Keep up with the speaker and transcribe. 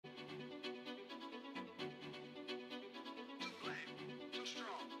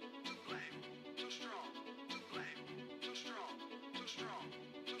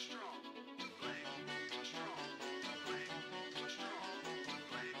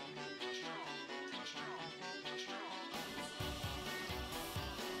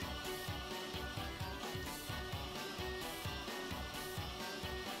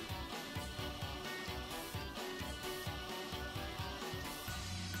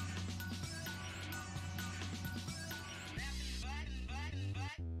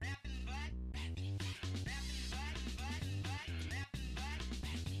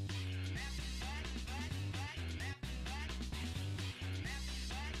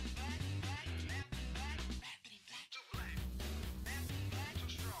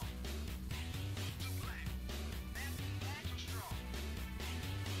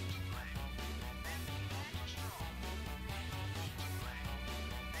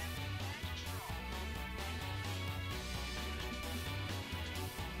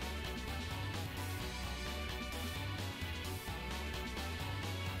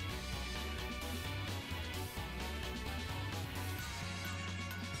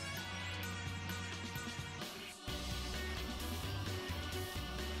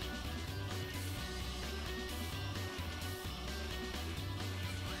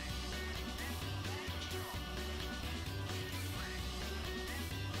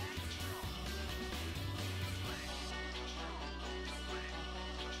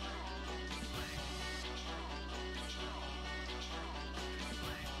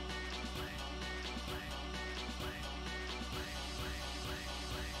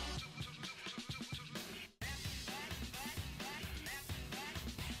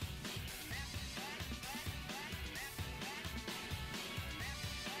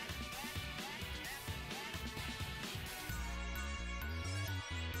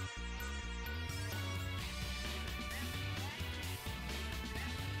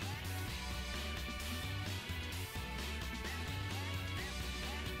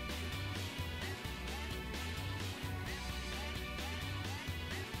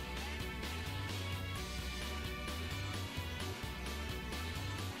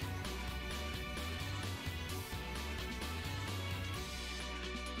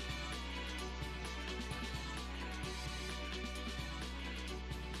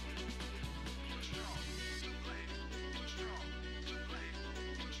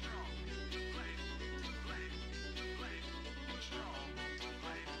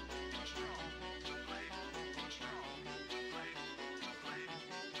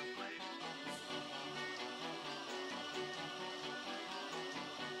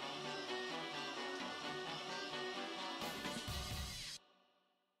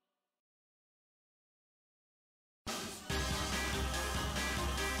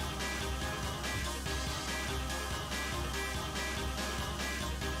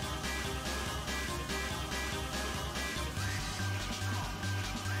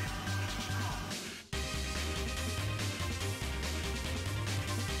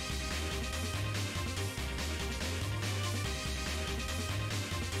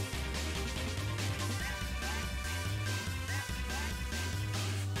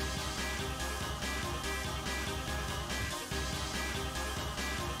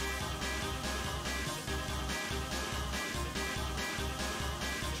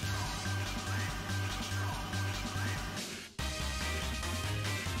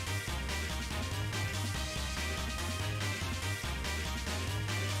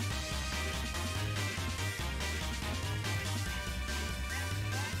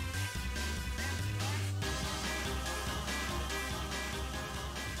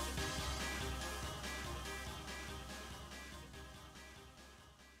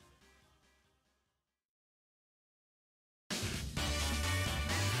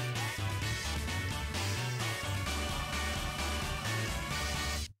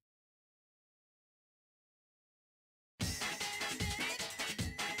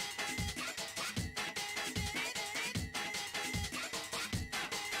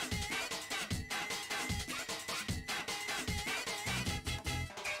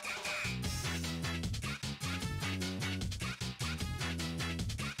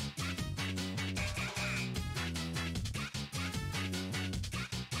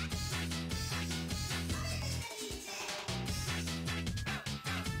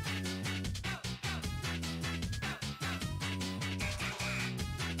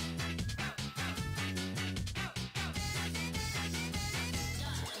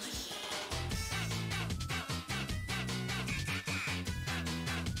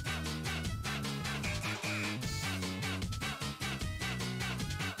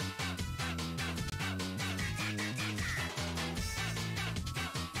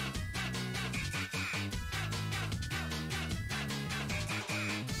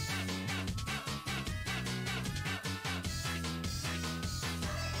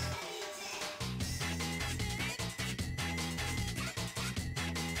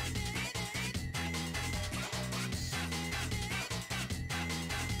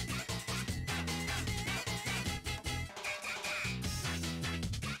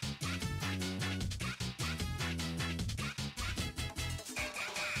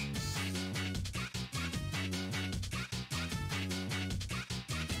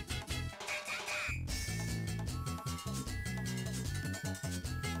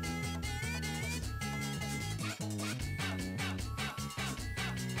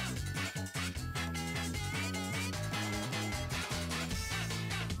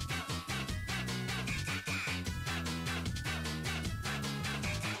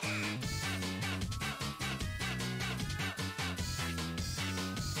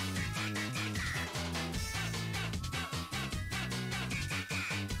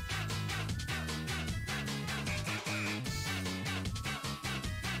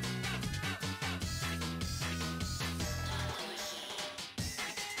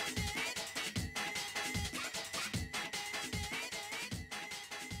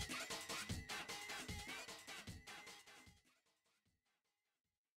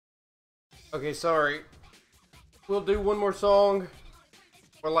Okay, sorry. We'll do one more song.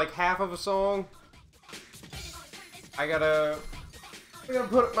 Or like half of a song. I gotta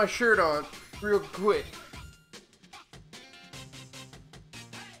put my shirt on real quick.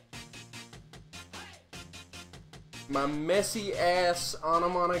 My messy ass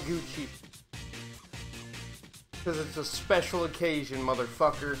Anamanaguchi. Because it's a special occasion,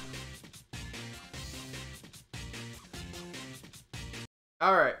 motherfucker.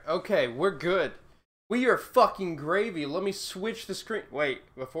 Alright, okay, we're good. We are fucking gravy. Let me switch the screen. Wait,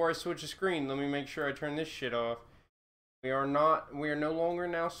 before I switch the screen, let me make sure I turn this shit off. We are no longer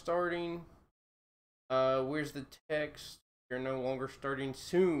now starting. Where's the text? We are no longer starting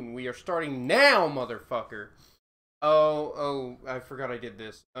soon. We are starting now, motherfucker. Oh, I forgot I did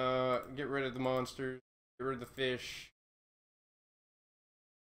this. Get rid of the monsters. Get rid of the fish.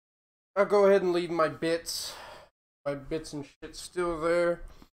 I'll go ahead and leave my bits. My bits and shit still there.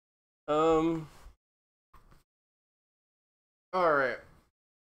 Alright.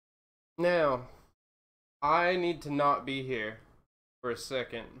 Now, I need to not be here for a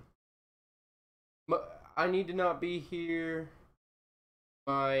second. I need to not be here.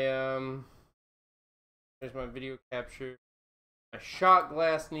 There's my video capture. My shot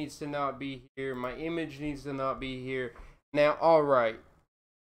glass needs to not be here. My image needs to not be here. Now, alright.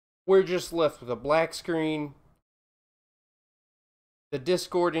 We're just left with a black screen. The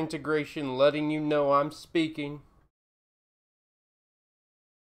Discord integration letting you know I'm speaking.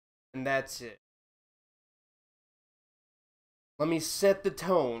 And that's it. Let me set the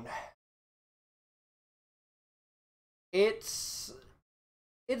tone. It's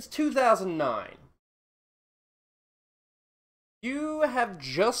 2009. You have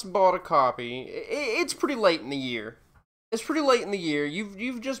just bought a copy. It's pretty late in the year. It's pretty late in the year.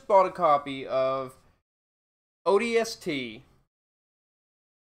 You've just bought a copy of ODST.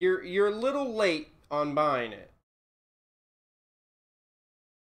 You're a little late on buying it.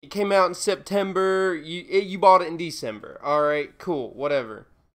 It came out in September. You bought it in December. All right, cool, whatever.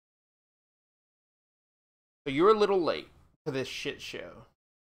 So you're a little late to this shit show.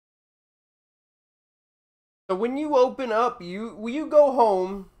 So when you open up, you go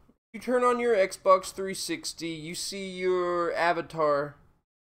home, you turn on your Xbox 360, you see your avatar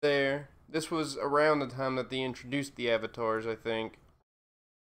there. This was around the time that they introduced the avatars, I think.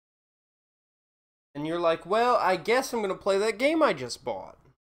 And you're like, well, I guess I'm gonna play that game I just bought.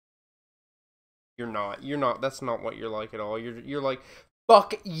 You're not, that's not what you're like at all. You're like,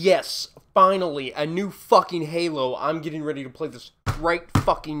 fuck yes, finally, a new fucking Halo. I'm getting ready to play this right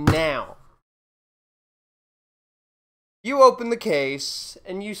fucking now. You open the case,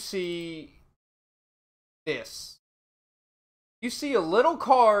 and you see this. You see a little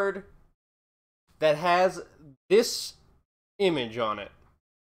card that has this image on it.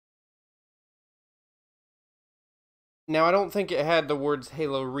 Now, I don't think it had the words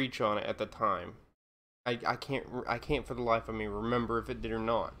Halo Reach on it at the time. I can't for the life of me remember if it did or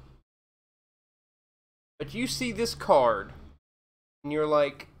not. But you see this card, and you're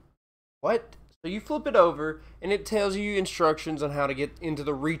like, what? So you flip it over, and it tells you instructions on how to get into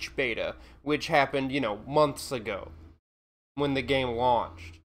the Reach beta, which happened, months ago, when the game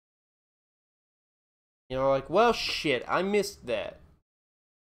launched. You're like, well, shit, I missed that.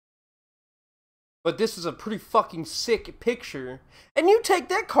 But this is a pretty fucking sick picture. And you take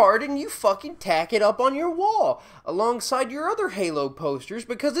that card and you fucking tack it up on your wall, alongside your other Halo posters,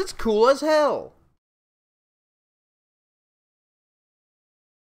 because it's cool as hell.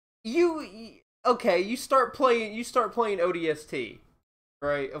 Okay, you start playing ODST,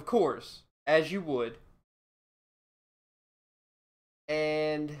 right? Of course, as you would.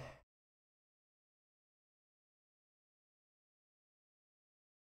 And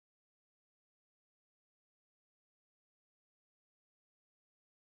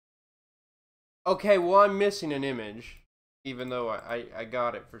okay, well, I'm missing an image, even though I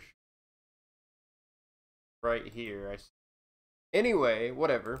got it for sure. Right here. Anyway,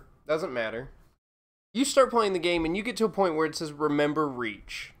 whatever. Doesn't matter. You start playing the game and you get to a point where it says remember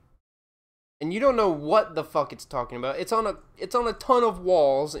Reach. And you don't know what the fuck it's talking about. It's on a ton of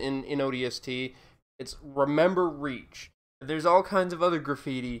walls in ODST. It's remember Reach. There's all kinds of other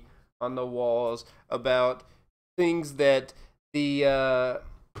graffiti on the walls about things that the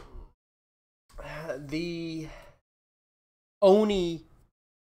Oni,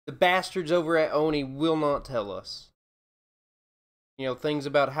 the bastards over at Oni will not tell us. Things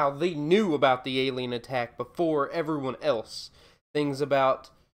about how they knew about the alien attack before everyone else. Things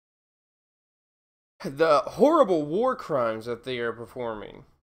about the horrible war crimes that they are performing.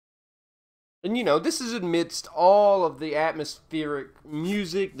 And you know, this is amidst all of the atmospheric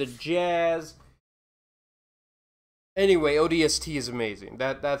music, the jazz. Anyway, ODST is amazing.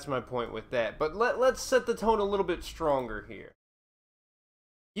 That's my point with that. But let's set the tone a little bit stronger here.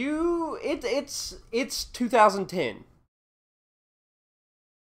 It's 2010.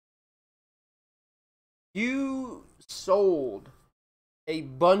 You sold a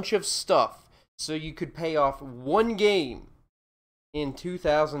bunch of stuff so you could pay off one game in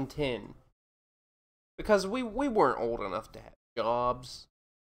 2010. Because we weren't old enough to have jobs.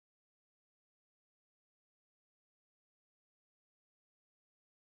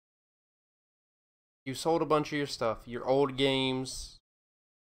 You sold a bunch of your stuff, your old games,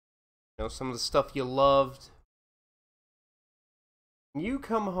 you know, some of the stuff you loved. You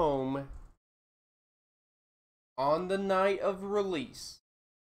come home on the night of release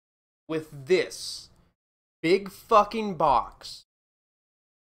with this big fucking box.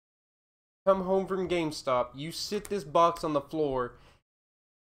 Come home from GameStop, you sit this box on the floor,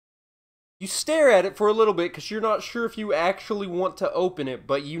 you stare at it for a little bit because you're not sure if you actually want to open it,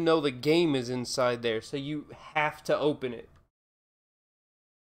 but you know the game is inside there, so you have to open it.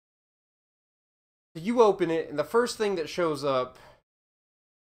 So you open it, and the first thing that shows up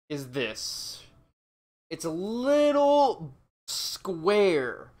is this. It's a little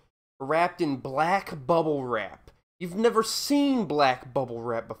square wrapped in black bubble wrap. You've never seen black bubble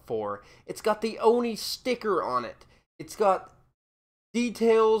wrap before. It's got the Oni sticker on it. It's got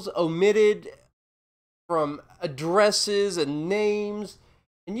details omitted from addresses and names.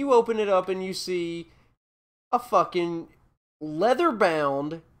 And you open it up and you see a fucking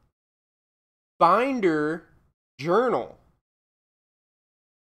leather-bound binder journal.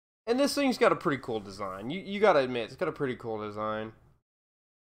 And this thing's got a pretty cool design. You gotta admit, it's got a pretty cool design.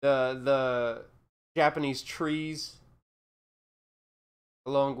 The Japanese trees,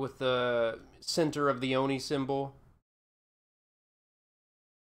 along with the center of the Oni symbol.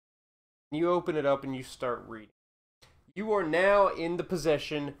 You open it up and you start reading. You are now in the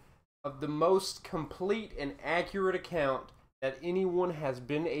possession of the most complete and accurate account that anyone has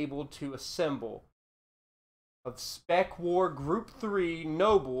been able to assemble of Spec War Group 3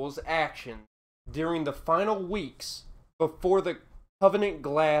 Nobles' actions during the final weeks before the Covenant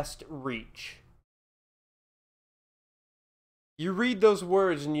Glassed Reach. You read those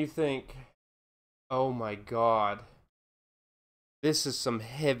words and you think, oh my god, this is some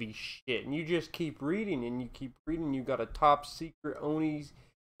heavy shit. And you just keep reading and you keep reading. You got a top secret Oni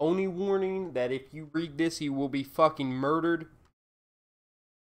warning that if you read this, you will be fucking murdered.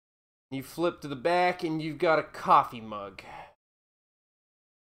 You flip to the back and you've got a coffee mug.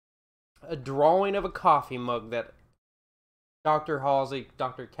 A drawing of a coffee mug that Dr.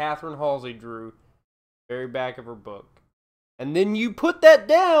 Catherine Halsey drew, very back of her book. And then you put that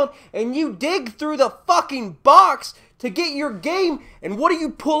down and you dig through the fucking box to get your game. And what do you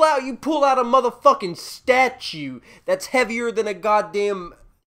pull out? You pull out a motherfucking statue that's heavier than a goddamn,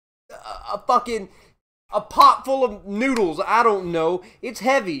 a pot full of noodles. I don't know. It's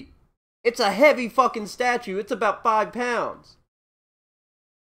heavy. It's a heavy fucking statue. It's about 5 pounds.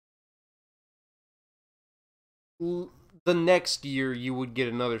 The next year, you would get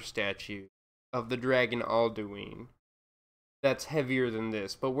another statue of the dragon Alduin. That's heavier than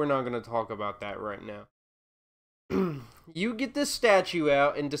this, but we're not going to talk about that right now. You get this statue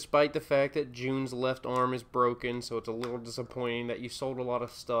out, and despite the fact that June's left arm is broken, so it's a little disappointing that you sold a lot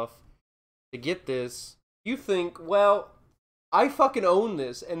of stuff to get this, you think, well, I fucking own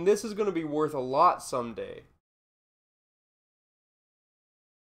this, and this is going to be worth a lot someday.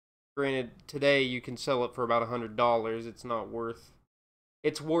 Granted, today you can sell it for about $100. It's not worth...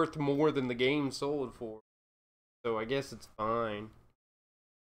 It's worth more than the game sold for. So I guess it's fine.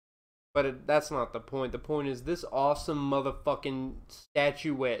 But that's not the point. The point is this awesome motherfucking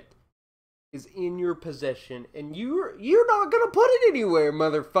statuette is in your possession. And you're not going to put it anywhere,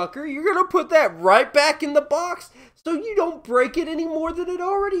 motherfucker. You're going to put that right back in the box so you don't break it any more than it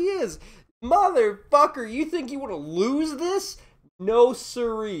already is. Motherfucker, you think you want to lose this? No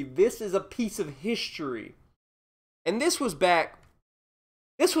siree. This is a piece of history. And this was back...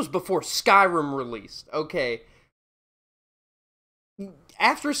 This was before Skyrim released. Okay.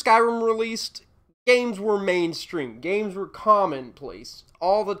 After Skyrim released, games were mainstream. Games were commonplace.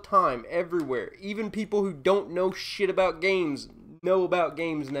 All the time, everywhere. Even people who don't know shit about games know about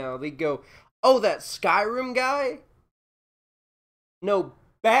games now. They go, oh, that Skyrim guy? No,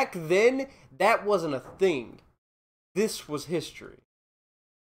 back then, that wasn't a thing. This was history.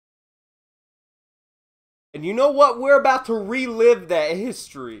 And you know what? We're about to relive that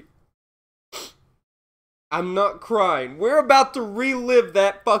history. I'm not crying. We're about to relive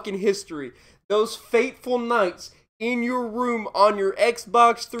that fucking history. Those fateful nights in your room on your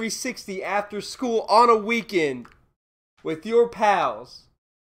Xbox 360 after school on a weekend with your pals.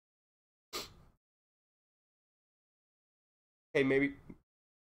 Hey, maybe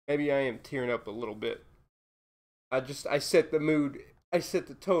I am tearing up a little bit. I set the mood. I set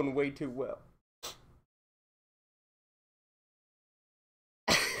the tone way too well.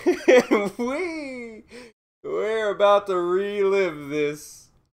 We're about to relive this.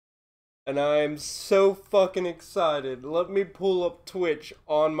 And I am so fucking excited. Let me pull up Twitch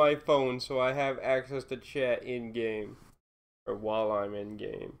on my phone so I have access to chat in-game. Or while I'm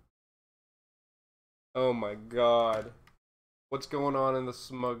in-game. Oh my god. What's going on in the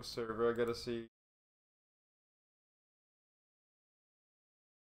Smug server? I gotta see.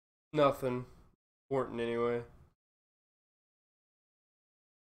 Nothing. Important anyway.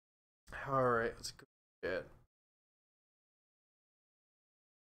 Alright, let's go chat.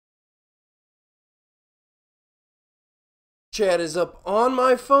 Chat is up on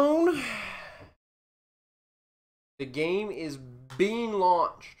my phone. The game is being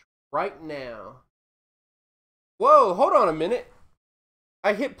launched right now. Whoa, hold on a minute.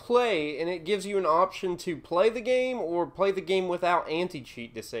 I hit play and it gives you an option to play the game or play the game without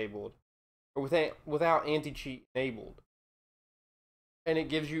anti-cheat disabled. Or without anti-cheat enabled. And it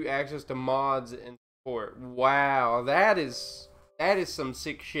gives you access to mods and support. Wow, that is some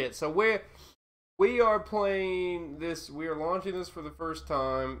sick shit. So we are playing this, we are launching this for the first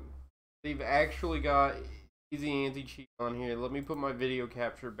time. They've actually got easy anti-cheat on here. Let me put my video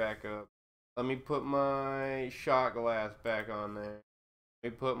capture back up. Let me put my shot glass back on there.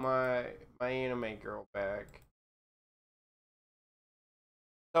 Let me put my anime girl back.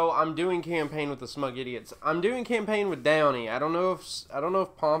 So I'm doing campaign with the Smug Idiots. I'm doing campaign with Downey. I don't know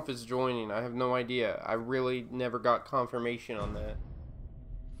if Pomp is joining. I have no idea. I really never got confirmation on that.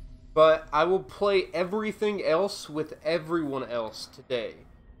 But I will play everything else with everyone else today.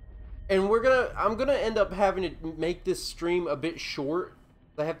 And I'm gonna end up having to make this stream a bit short.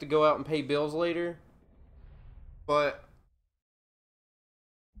 I have to go out and pay bills later. But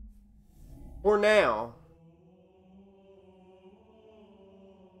for now.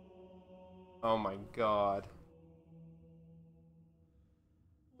 Oh my god.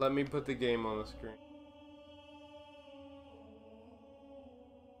 Let me put the game on the screen.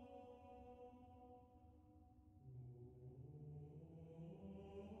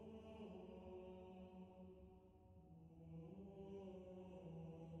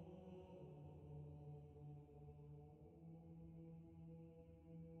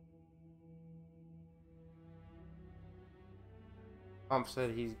 Pomp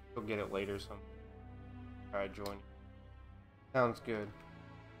said he'll get it later, so try to join. Sounds good.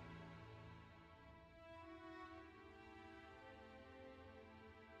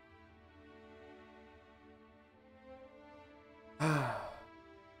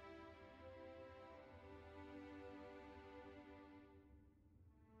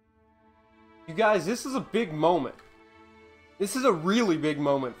 You guys, this is a big moment. This is a really big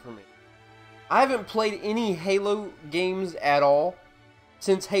moment for me. I haven't played any Halo games at all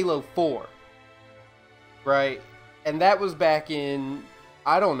since Halo 4. Right? And that was back in,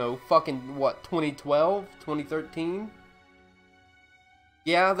 I don't know, fucking, what, 2012? 2013?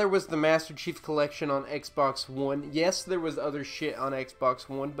 Yeah, there was the Master Chief Collection on Xbox One. Yes, there was other shit on Xbox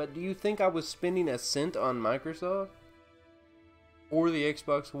One, but do you think I was spending a cent on Microsoft? Or the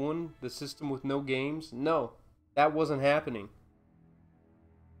Xbox One, the system with no games? No, that wasn't happening.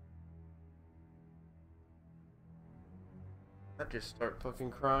 I just start fucking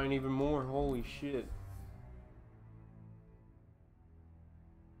crying even more. Holy shit.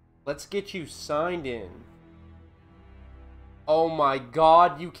 Let's get you signed in. Oh my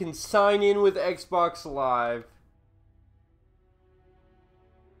god, you can sign in with Xbox Live.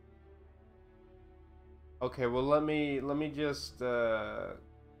 Okay, well let me just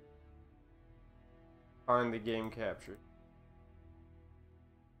find the game capture.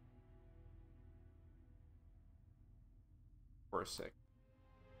 For a sec.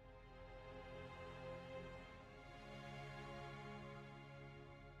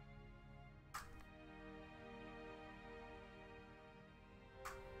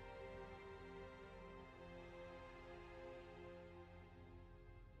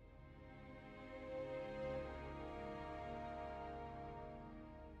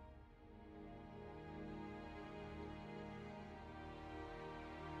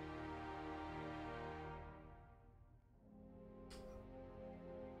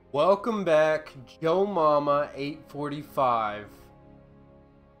 Welcome back, Joe Mama 845.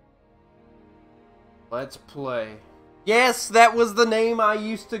 Let's play. Yes, that was the name I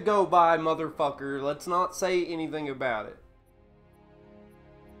used to go by, motherfucker. Let's not say anything about it.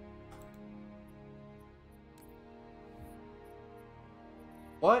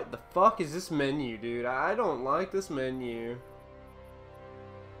 What the fuck is this menu, dude? I don't like this menu.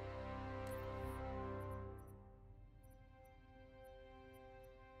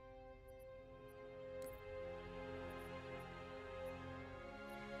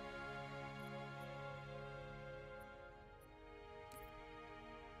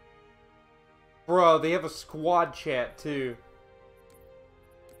 Bro, they have a squad chat too.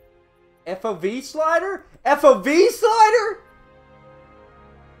 FOV slider? FOV slider?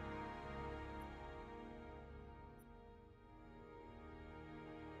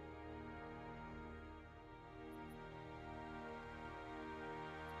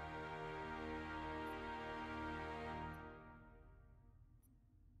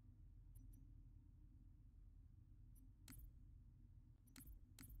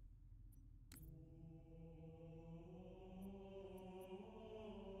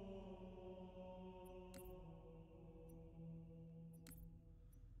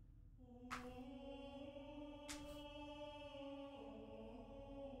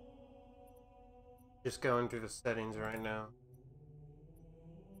 Just going through the settings right now.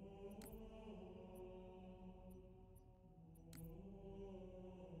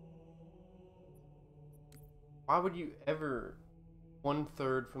 Why would you ever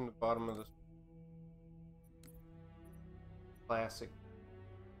 1/3 from the bottom of this classic?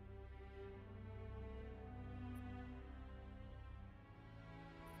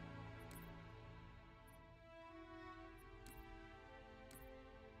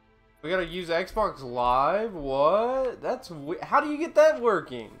 We gotta use Xbox Live? What? That's how do you get that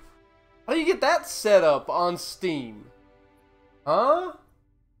working? How do you get that set up on Steam? Huh?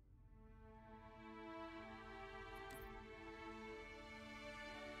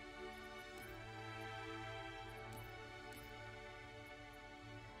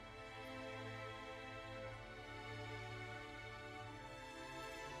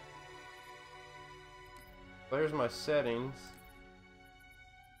 There's my settings.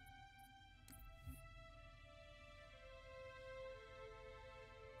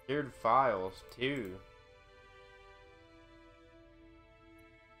 Shared files too.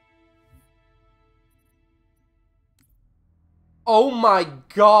 Oh my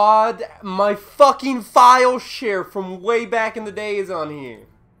god, my fucking file share from way back in the day is on here.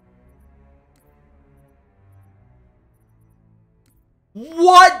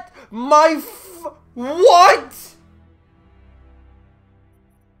 What? What?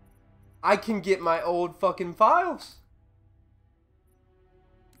 I can get my old fucking files.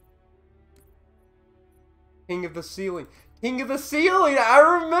 King of the Ceiling. King of the Ceiling! I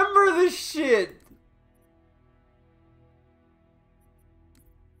remember this shit!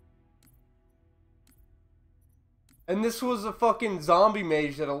 And this was a fucking zombie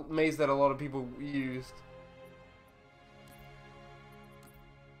maze that a lot of people used.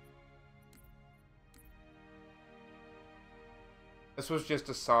 This was just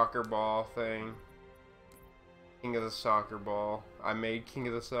a soccer ball thing. King of the Soccer Ball. I made King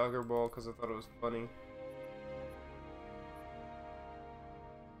of the Soccer Ball because I thought it was funny.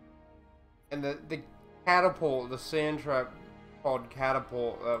 And the catapult, the sand trap called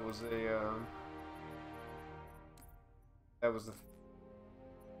catapult, that was the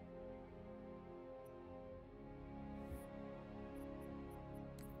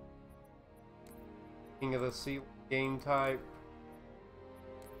King of the Sea game type.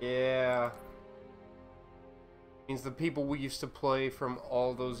 Yeah. Means the people we used to play from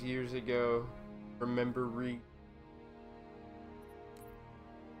all those years ago remember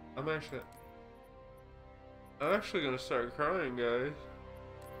I'm actually gonna start crying, guys.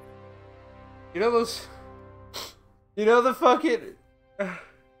 You know those... You know the fucking...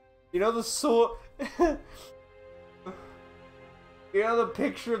 You know the soul... You know the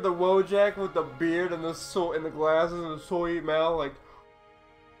picture of the Wojak with the beard and the soul and the glasses and the soy mouth? Like...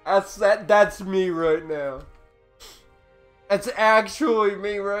 That's me right now. That's actually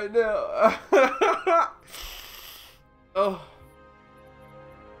me right now. Oh.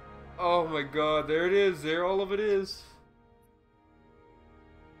 Oh my god, there it is. There all of it is.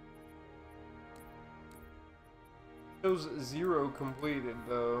 Shows 0 completed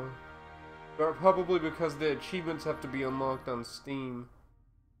though. But probably because the achievements have to be unlocked on Steam.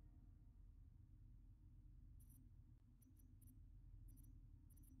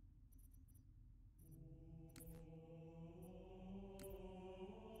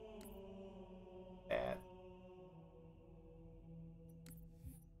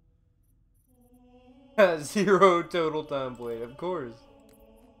 0 total time played, of course.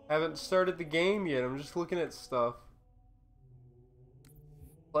 Haven't started the game yet. I'm just looking at stuff.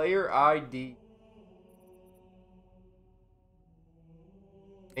 Player ID.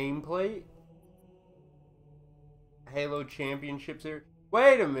 Nameplate. Halo Championship Series.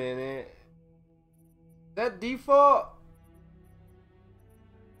 Wait a minute. Is that default?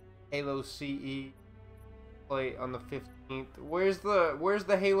 Halo CE plate on the 15th. Where's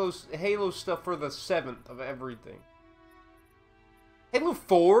the Halo stuff for the 7th of everything? Halo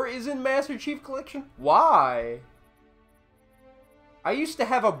 4 is in Master Chief Collection? Why? I used to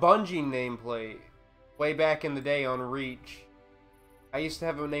have a Bungie nameplate way back in the day on Reach. I used to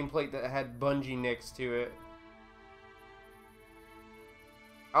have a nameplate that had Bungie next to it.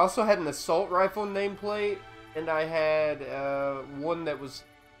 I also had an assault rifle nameplate, and I had one that was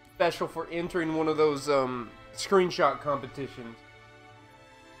special for entering one of those screenshot competitions.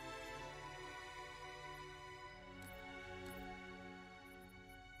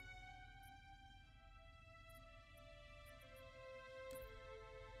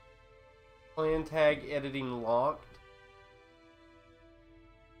 Clan tag editing locked.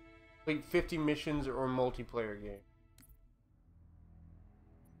 Complete 50 missions or multiplayer game.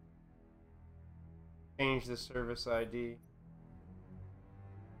 Change the service ID.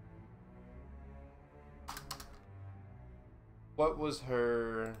 What was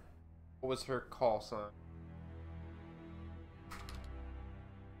her call sign?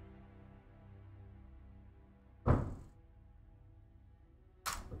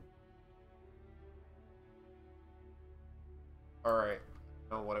 Alright,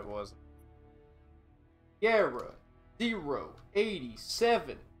 I know what it was. Guerra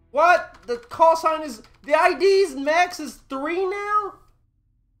 087. What? The call sign is... The ID's max is 3 now?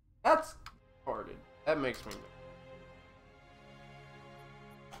 That's retarded. That makes me mad.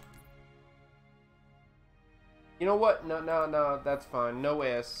 You know what? No, that's fine. No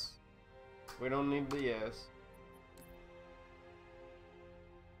S. We don't need the S.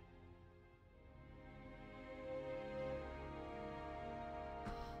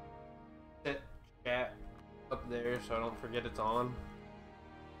 Set chat up there so I don't forget it's on.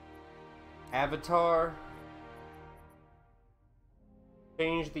 Avatar.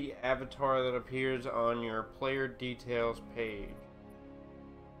 Change the avatar that appears on your player details page.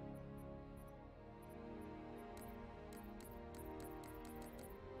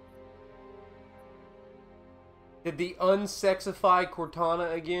 Did they unsexify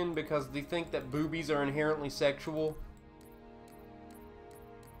Cortana again because they think that boobies are inherently sexual?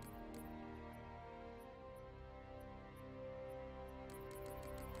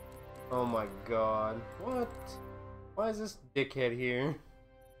 Oh my god. What? Why is this dickhead here?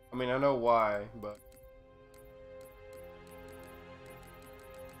 I mean, I know why, but...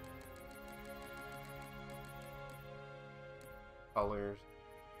 Colors.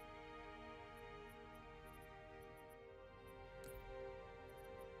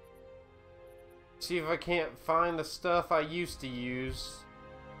 See if I can't find the stuff I used to use.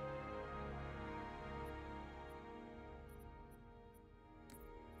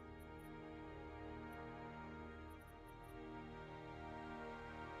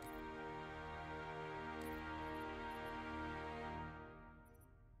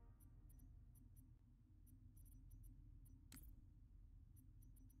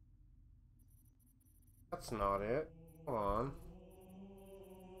 That's not it. Hold on.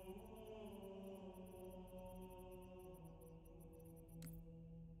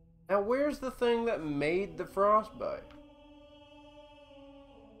 Now where's the thing that made the frostbite?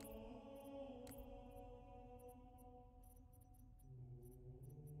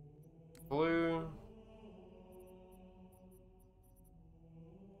 Blue.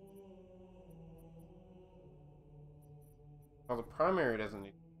 Well, the primary doesn't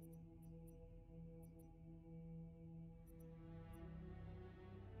need...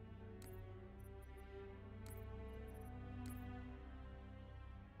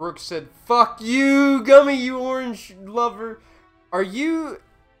 Brooke said, "Fuck you, Gummy, you orange lover." Are you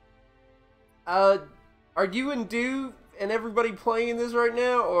and Do and everybody playing this right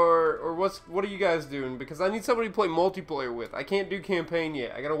now, or what are you guys doing? Because I need somebody to play multiplayer with. I can't do campaign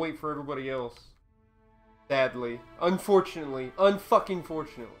yet. I gotta wait for everybody else. Sadly, unfortunately, unfucking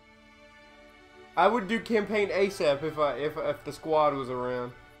fortunately. I would do campaign ASAP if the squad was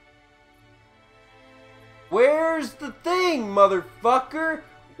around. Where's the thing, motherfucker?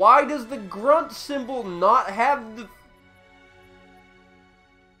 Why does the grunt symbol not have the...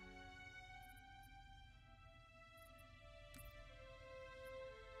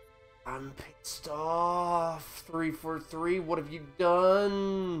 I'm pissed off. 343, what have you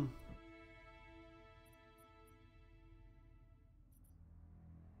done?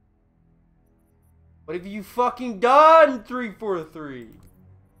 What have you fucking done, 343?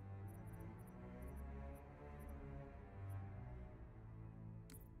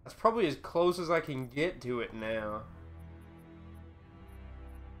 That's probably as close as I can get to it now.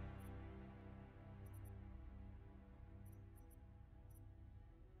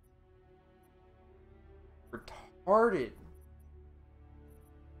 Retarded.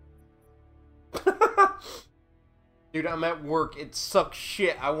 Dude, I'm at work. It sucks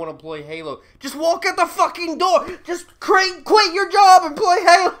shit. I want to play Halo. Just walk out the fucking door. Just quit your job and play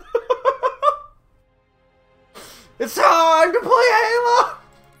Halo. It's time to play Halo.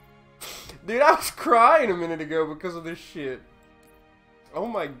 Dude, I was crying a minute ago because of this shit. Oh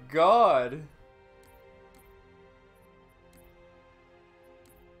my god.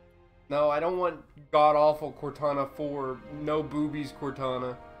 No, I don't want god-awful Cortana 4. No boobies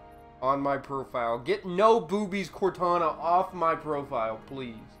Cortana on my profile. Get no boobies Cortana off my profile,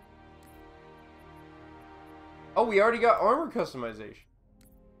 please. Oh, we already got armor customization.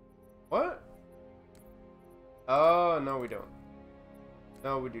 What? Oh, no we don't.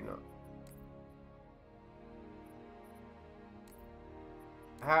 No, we do not.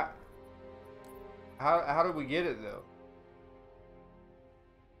 How did we get it, though?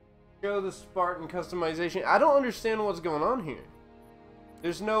 Show the Spartan customization. I don't understand what's going on here.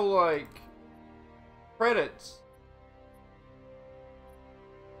 There's no, like, credits.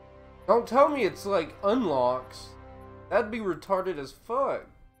 Don't tell me it's, like, unlocks. That'd be retarded as fuck.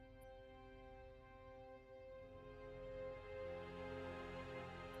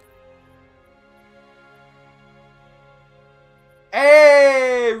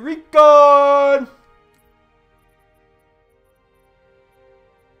 Hey, Recon!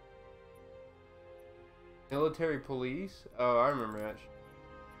 Military police? Oh, I remember that shit.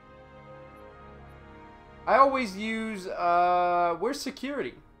 I always use, where's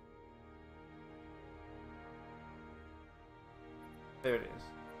security? There it is.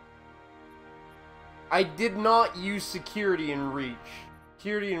 I did not use security in Reach.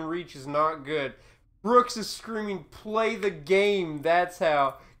 Security in Reach is not good. Brooks is screaming, play the game, that's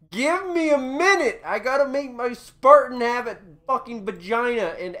how. Give me a minute! I gotta make my Spartan have a fucking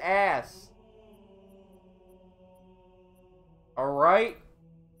vagina and ass. Alright.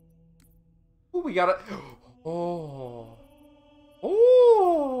 Ooh, we gotta... Oh.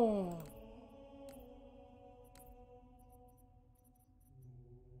 Oh.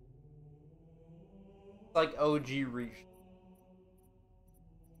 It's like OG Reach.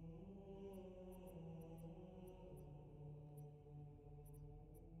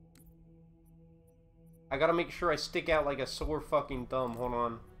 I gotta make sure I stick out like a sore fucking thumb. Hold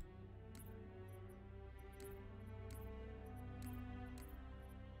on.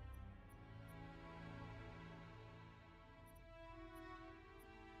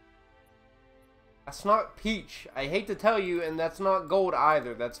 That's not peach. I hate to tell you, and that's not gold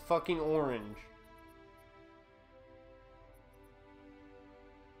either. That's fucking orange.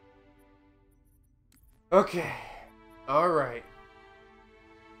 Okay. Alright.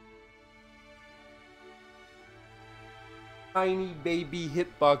 Tiny baby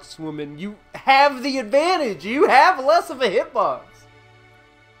hitbox woman. You have the advantage. You have less of a hitbox.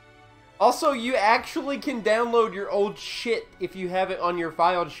 Also, you actually can download your old shit if you have it on your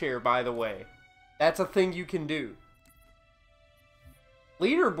file share, by the way. That's a thing you can do.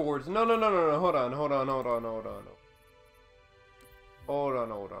 Leaderboards? No. Hold on.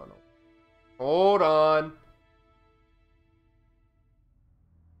 Hold on.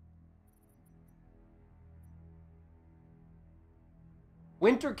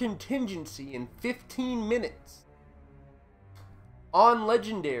 Winter contingency in 15 minutes. On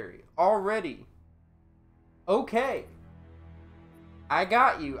legendary already. Okay. I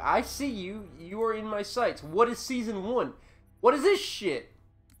got you. I see you. You are in my sights. What is season 1? What is this shit?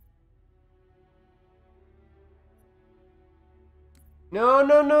 No.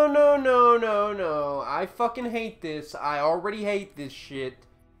 I fucking hate this. I already hate this shit.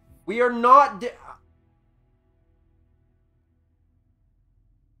 We are not...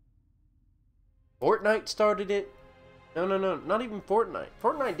 Fortnite started it. No. Not even Fortnite.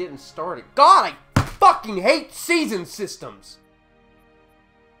 Fortnite didn't start it. God, I fucking hate season systems.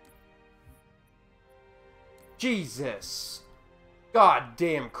 Jesus.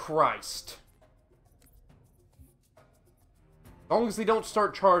 Goddamn Christ. As long as they don't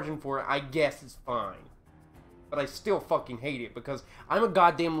start charging for it, I guess it's fine. But I still fucking hate it because I'm a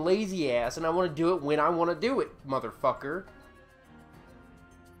goddamn lazy ass and I want to do it when I want to do it, motherfucker.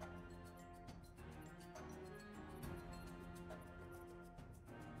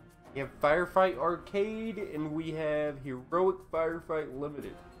 We have Firefight Arcade and we have Heroic Firefight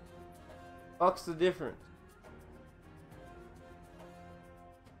Limited. Fuck's the difference?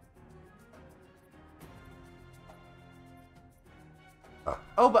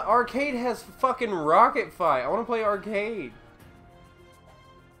 Oh, but arcade has fucking Rocket Fight. I want to play arcade.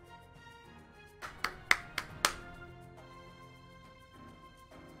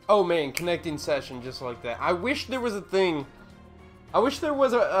 Oh man, connecting session just like that. I wish there was a thing. I wish there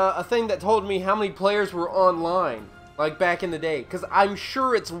was a thing that told me how many players were online, like back in the day, because I'm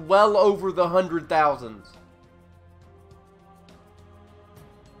sure it's well over the 100,000s.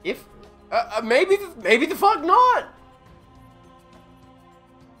 If maybe the fuck not.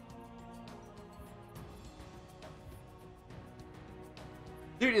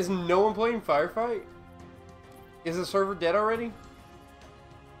 Dude, is no one playing Firefight? Is the server dead already?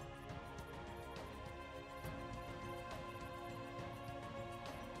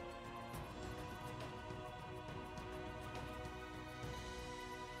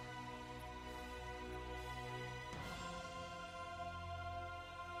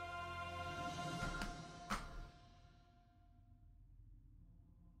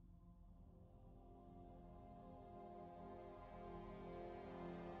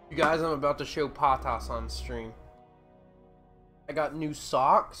 You guys, I'm about to show Patas on stream. I got new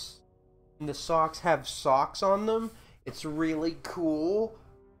socks, and the socks have socks on them. It's really cool.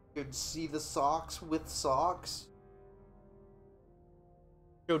 You can see the socks with socks.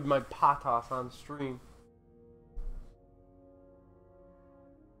 Showed my Patas on stream.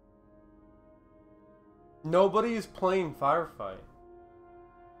 Nobody is playing Firefight.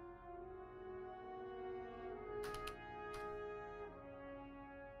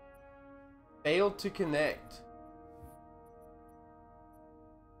 Failed to connect.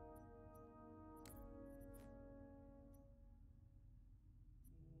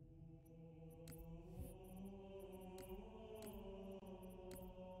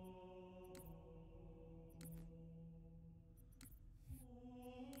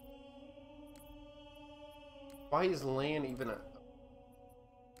 Why is LAN even a...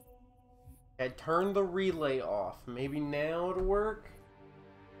 I turned the relay off. Maybe now it'll work?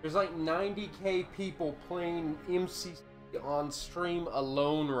 There's like 90k people playing MCC on stream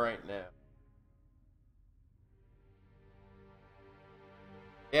alone right now.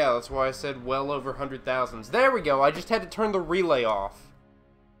 Yeah, that's why I said well over 100,000s. There we go, I just had to turn the relay off.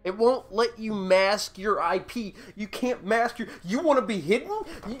 It won't let you mask your IP. You can't mask your... You want to be hidden?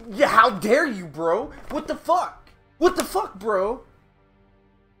 Yeah, how dare you, bro? What the fuck? What the fuck, bro?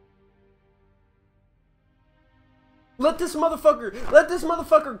 Let this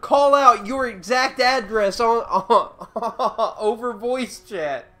motherfucker call out your exact address on over voice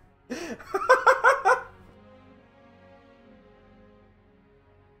chat.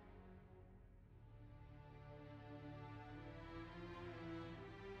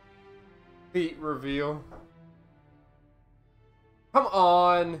 Feet reveal. Come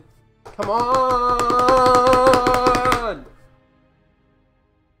on. Come on.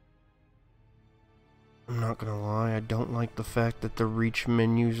 I'm not gonna lie, I don't like the fact that the reach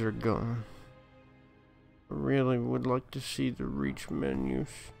menus are gone. I really would like to see the reach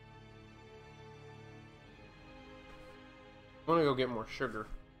menus. I'm gonna go get more sugar.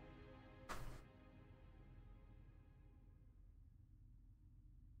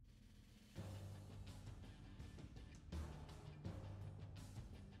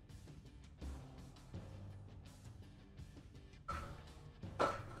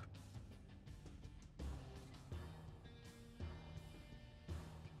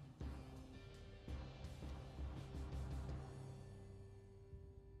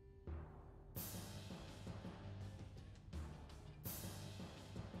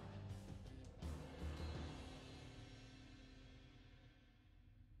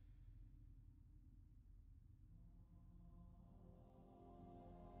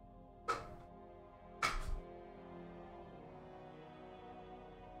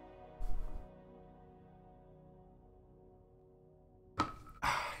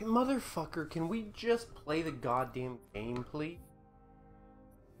 Motherfucker, can we just play the goddamn game, please?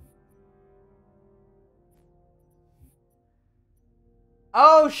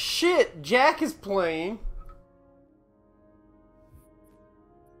 Oh shit, Jack is playing.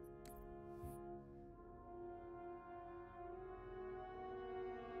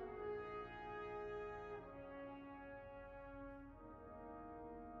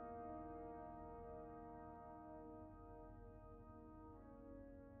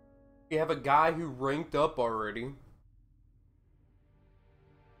 We have a guy who ranked up already.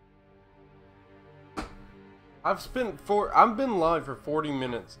 I've been live for 40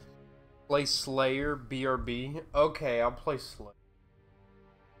 minutes. Play Slayer, BRB. Okay, I'll play Slayer.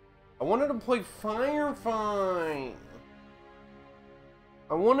 I wanted to play Firefight.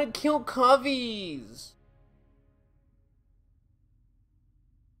 I want to kill Coveys.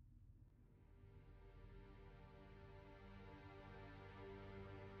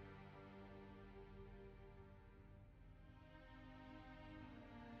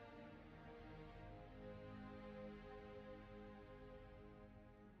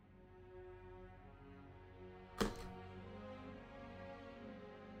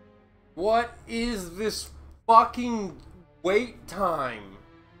 What is this fucking wait time?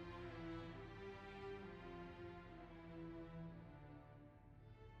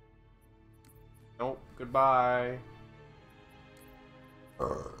 Nope, goodbye.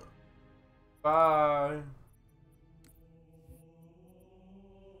 Bye.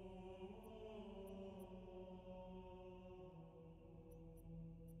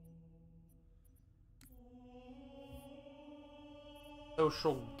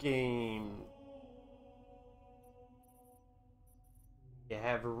 Social game. You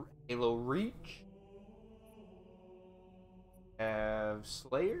have Halo Reach. Have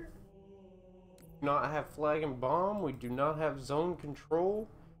Slayer. Do not have Flag and Bomb. We do not have Zone Control.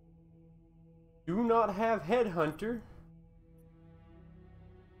 Do not have Headhunter.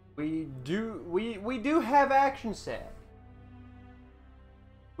 We do have Action Set.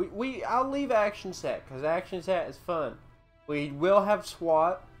 I'll leave Action Set because Action Set is fun. We will have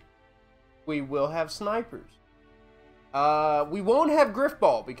SWAT. We will have snipers. We won't have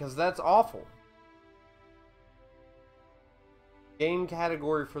Griffball because that's awful. Game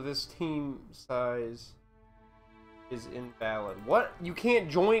category for this team size is invalid. What? You can't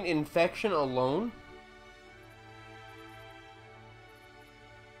join Infection alone?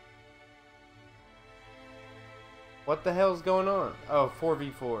 What the hell's going on? Oh,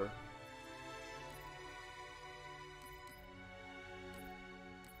 4v4.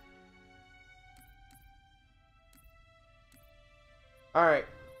 Alright.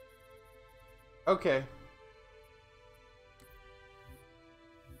 Okay.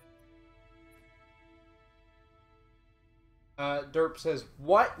 Derp says,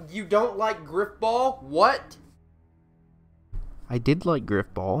 what? You don't like Griffball? What? I did like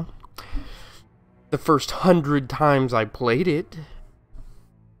Griffball. The first 100 times I played it.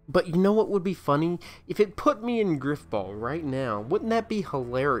 But you know what would be funny? If it put me in Griffball right now, wouldn't that be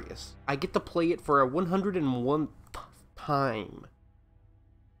hilarious? I get to play it for a 101th time.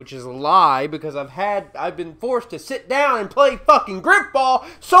 Which is a lie, because I've been forced to sit down and play fucking Griffball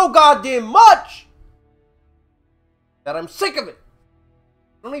so goddamn much that I'm sick of it.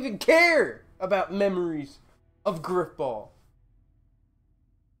 I don't even care about memories of Griffball.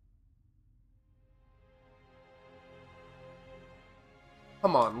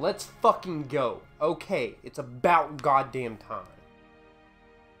 Come on, let's fucking go. Okay, it's about goddamn time.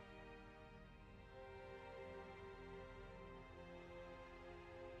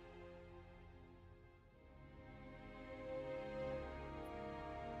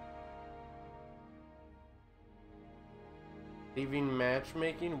 Leaving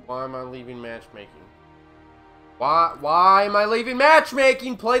matchmaking? Why am I leaving matchmaking? Why am I leaving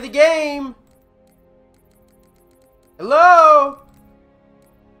matchmaking? Play the game! Hello?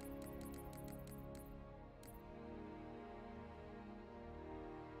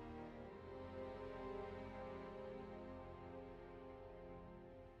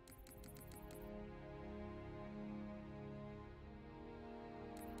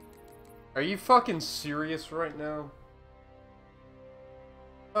 Are you fucking serious right now?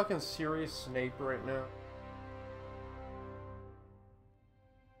 Fucking serious Snape right now?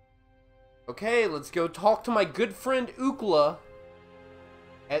 Okay, let's go talk to my good friend Ookla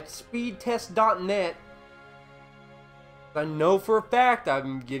at speedtest.net. I know for a fact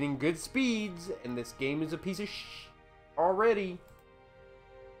I'm getting good speeds, and this game is a piece of already.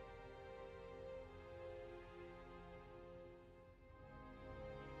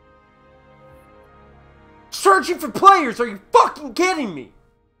 Searching for players, are you fucking kidding me?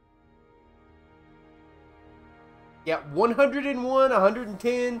 Yeah, 101,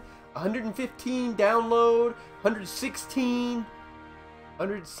 110, 115 download, 116,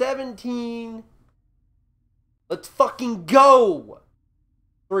 117. Let's fucking go!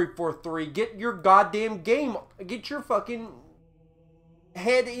 343, get your goddamn game. Get your fucking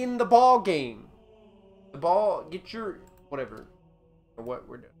head in the ball game. The ball, get your, whatever. Or what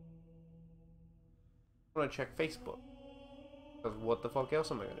we're doing. I'm gonna check Facebook. Because what the fuck else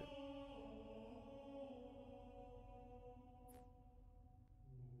am I gonna do?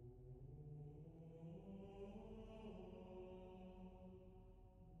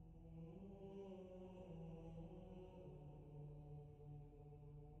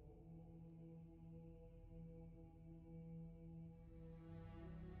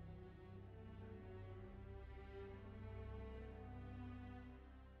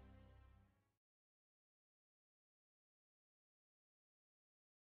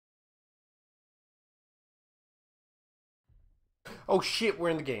 Oh shit, we're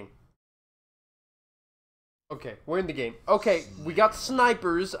in the game. Okay, we're in the game. Okay, we got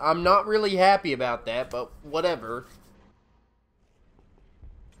snipers. I'm not really happy about that, but whatever.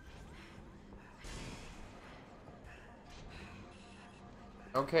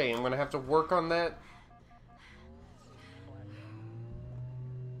 Okay, I'm gonna have to work on that.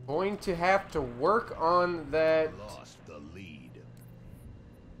 Going to have to work on that. Lost the lead.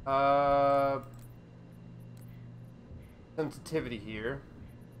 Sensitivity here.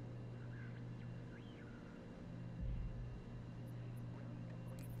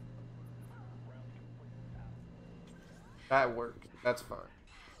 That works. That's fine.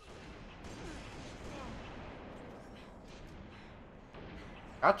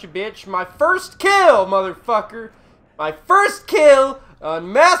 Gotcha, bitch. My first kill, motherfucker. My first kill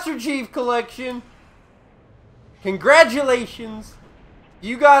on Master Chief Collection. Congratulations.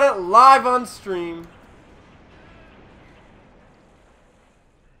 You got it live on stream.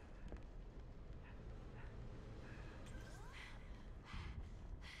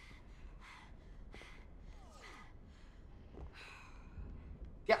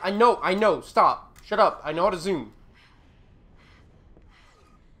 Yeah, I know. Stop. Shut up. I know how to zoom.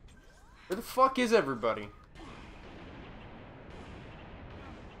 Where the fuck is everybody?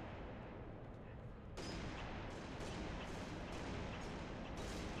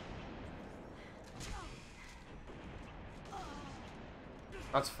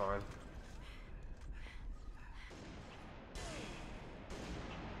 That's fine.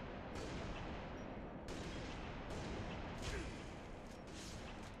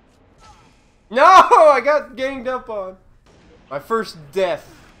 No! I got ganged up on. My first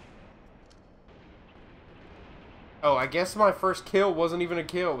death. Oh, I guess my first kill wasn't even a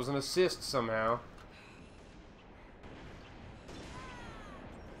kill. It was an assist somehow.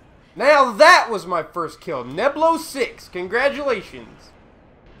 Now that was my first kill. Neblo 6. Congratulations.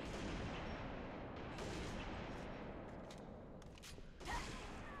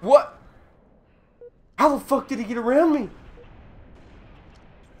 What? How the fuck did he get around me?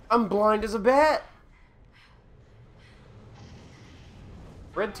 I'm blind as a bat.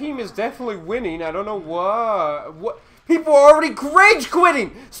 Red team is definitely winning. I don't know what. People are already rage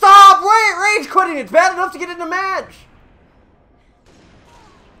quitting. Stop! Wait, rage quitting. It's bad enough to get in the match.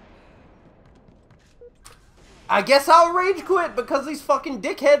 I guess I'll rage quit because these fucking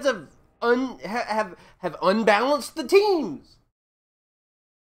dickheads have unbalanced the teams.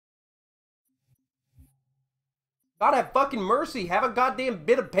 God have fucking mercy. Have a goddamn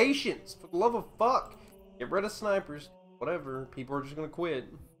bit of patience. For the love of fuck. Get rid of snipers. Whatever. People are just gonna quit.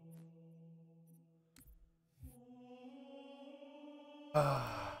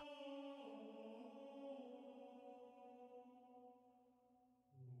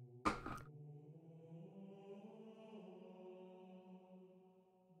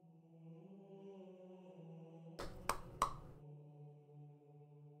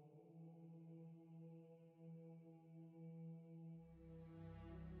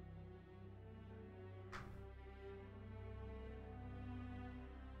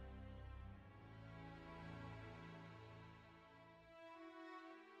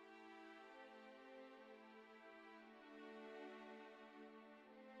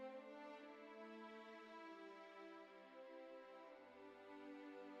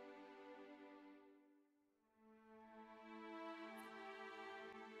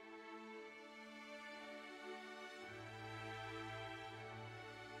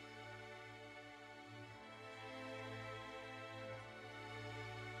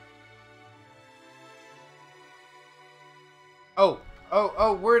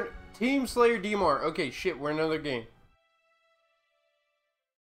 Oh, we're in Team Slayer DMR. Okay, shit, we're in another game.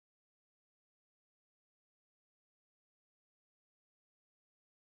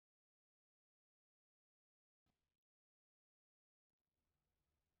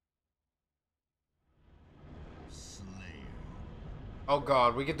 Slayer. Oh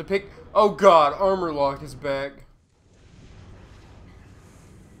god, we get to pick. Oh god, Armor Lock is back.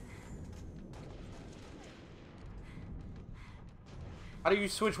 How do you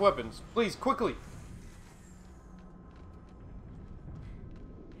switch weapons? Please, quickly.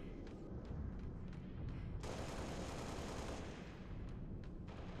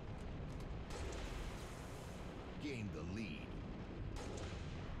 Gained the lead.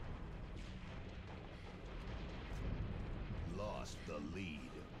 Lost the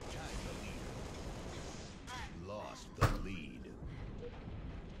lead. Tied the lead. Lost the lead.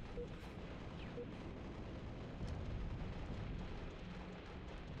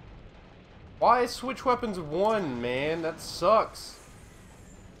 Why is switch weapons 1, man? That sucks.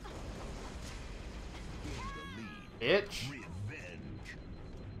 Gained the lead. Bitch. Revenge.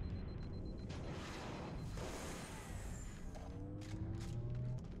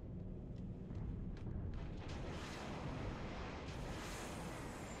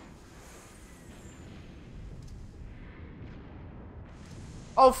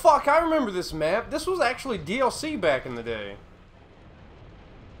 Oh fuck, I remember this map. This was actually DLC back in the day.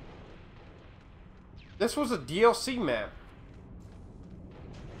 This was a DLC map.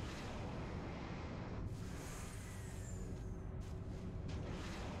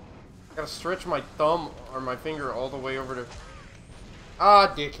 Gotta stretch my thumb or my finger all the way over to...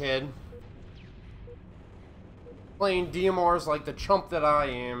 Ah, dickhead. Playing DMRs like the chump that I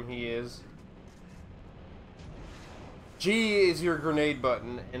am, he is. G is your grenade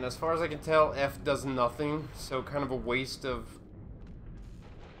button, and as far as I can tell, F does nothing, so kind of a waste of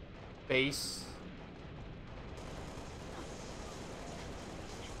base.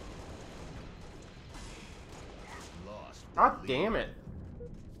 God damn it.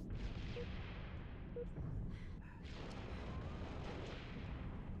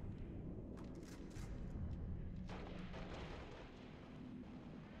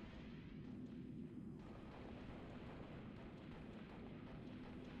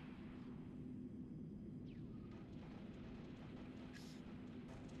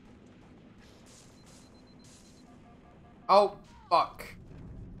 Oh, fuck.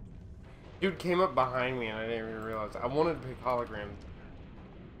 Dude came up behind me and I didn't even realize. I wanted to pick holograms.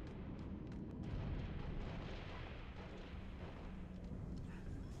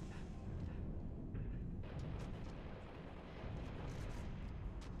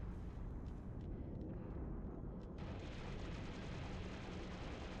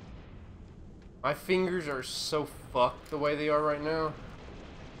 My fingers are so fucked the way they are right now.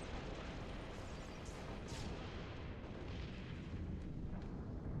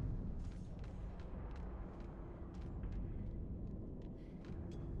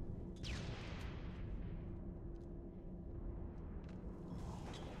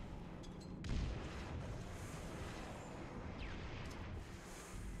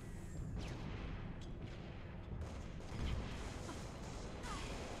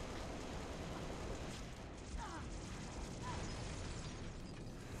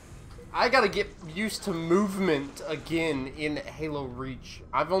 I gotta get used to movement again in Halo Reach.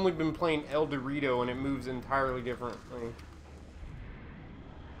 I've only been playing El Dorito and it moves entirely differently.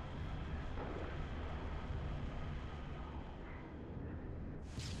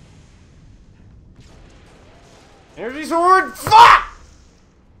 Energy sword! Fuck!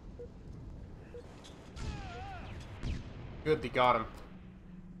 Good, they got him.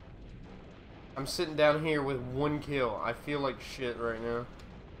 I'm sitting down here with 1 kill. I feel like shit right now.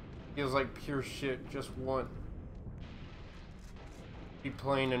 Feels like pure shit. Just want be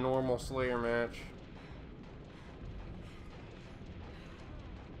playing a normal Slayer match.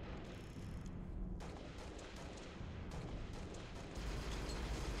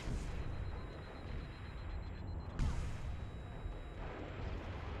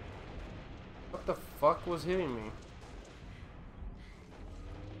 What the fuck was hitting me?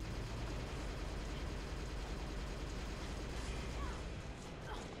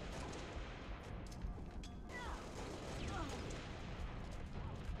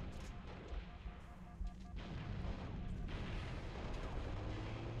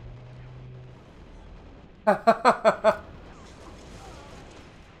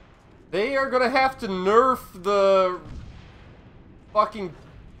 They are gonna have to nerf the fucking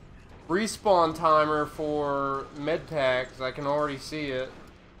respawn timer for med packs. I can already see it.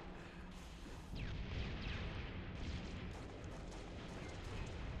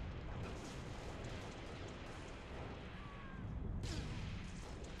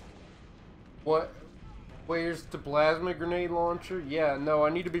 What? Where's the plasma grenade launcher? Yeah, no, I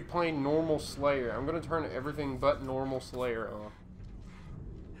need to be playing normal Slayer. I'm gonna turn everything but normal Slayer off.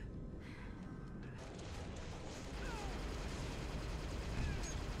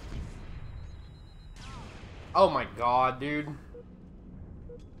 Oh my god, dude.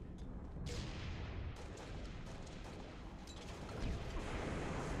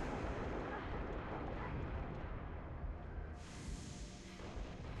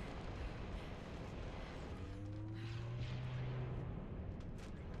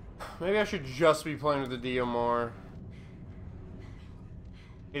 Maybe I should just be playing with the DMR.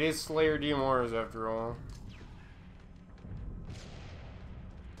 It is Slayer DMRs after all.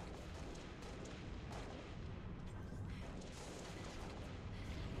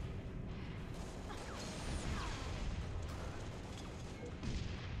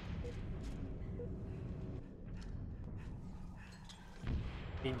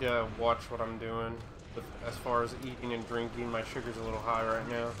 Need to watch what I'm doing with, as far as eating and drinking. My sugar's a little high right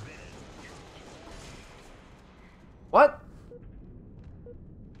now. What?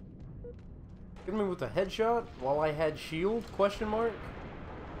 Hit me with a headshot while I had shield? Question mark?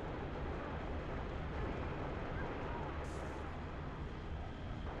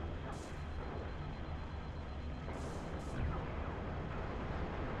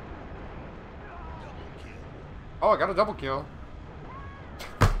 Oh, I got a double kill.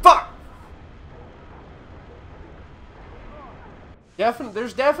 Fuck!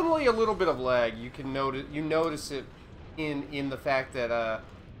 There's definitely a little bit of lag. You can notice it in the fact that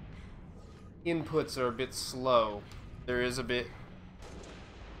inputs are a bit slow. There's a bit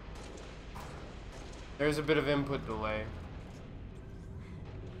of input delay.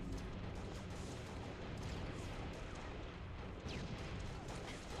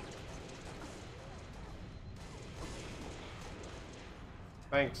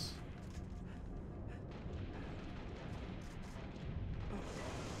 Thanks.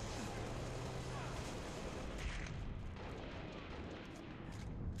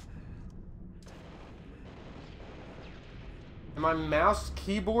 Am I mouse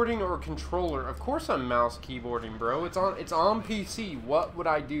keyboarding or controller? Of course I'm mouse keyboarding, bro. It's on PC. What would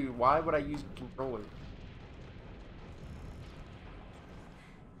I do? Why would I use a controller?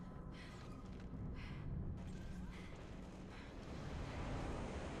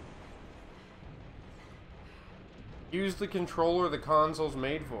 Use the controller the console's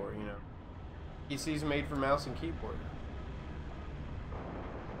made for, you know. PC's made for mouse and keyboard.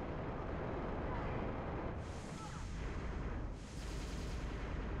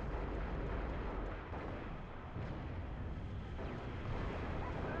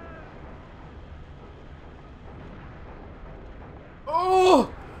 Oh!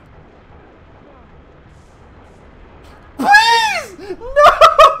 Please! No!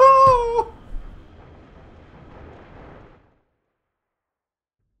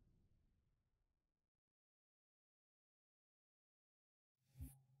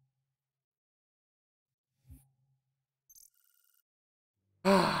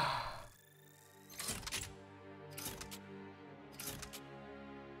 I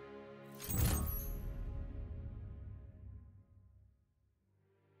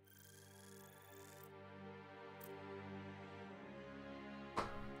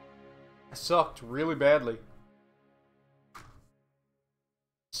sucked really badly.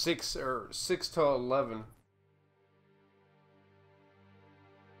 6 to 11.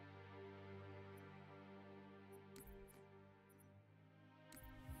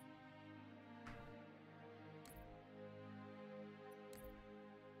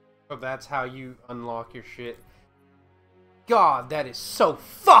 Oh, that's how you unlock your shit. God, that is so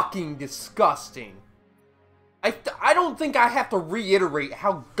fucking disgusting. I don't think I have to reiterate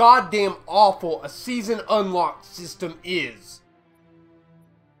how goddamn awful a season unlock system is.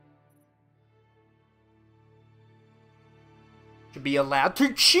 Should be allowed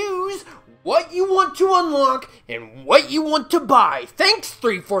to choose what you want to unlock and what you want to buy. Thanks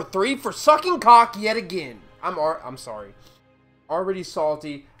 343 for sucking cock yet again. I'm sorry. Already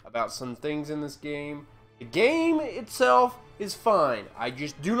salty about some things in this game. The game itself is fine. I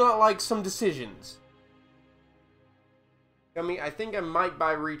just do not like some decisions. I mean, I think I might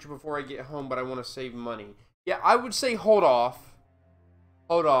buy Reach before I get home, but I want to save money. Yeah, I would say hold off.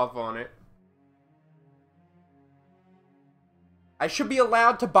 Hold off on it. I should be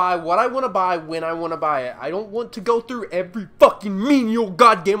allowed to buy what I want to buy when I want to buy it. I don't want to go through every fucking menial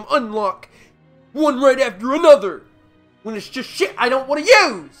goddamn unlock, one right after another, when it's just shit I don't want to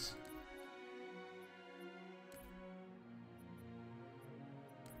use.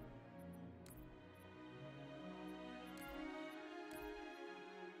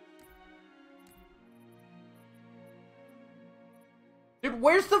 Dude,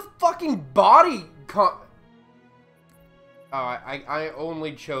 where's the fucking body Oh, I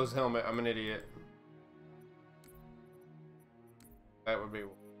only chose helmet. I'm an idiot. That would be...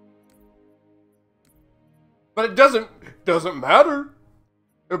 But it doesn't matter.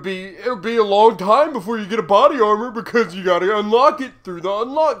 It'll be a long time before you get a body armor because you gotta unlock it through the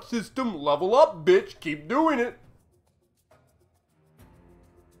unlock system. Level up, bitch. Keep doing it.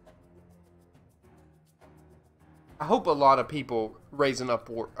 I hope a lot of people raise an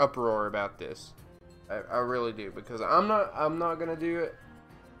uproar about this. I really do, because I'm not gonna do it.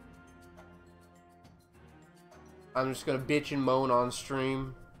 I'm just gonna bitch and moan on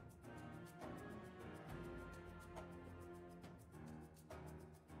stream.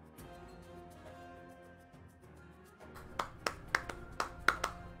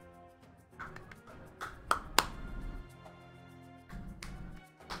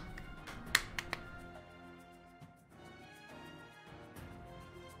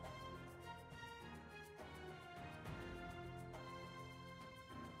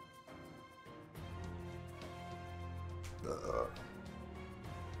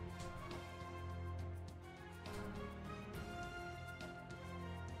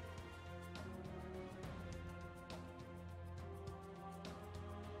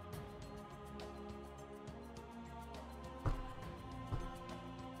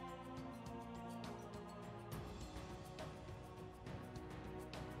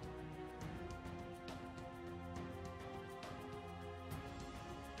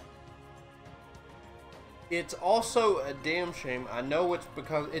 It's also a damn shame. I know it's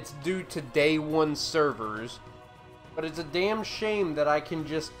because it's due to day one servers, but it's a damn shame that I can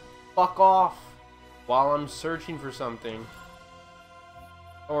just fuck off while I'm searching for something.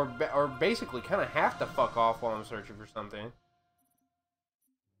 Or basically kind of have to fuck off while I'm searching for something.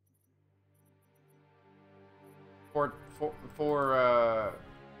 For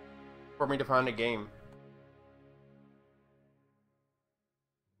me to find a game.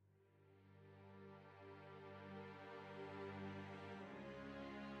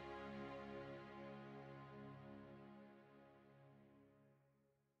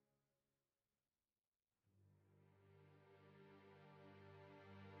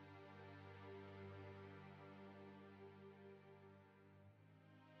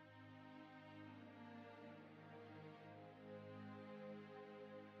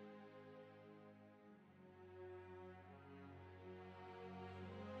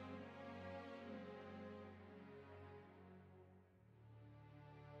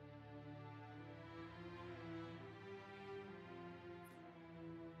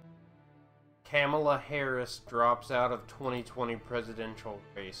 Kamala Harris drops out of 2020 presidential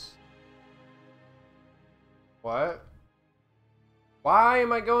race. What? Why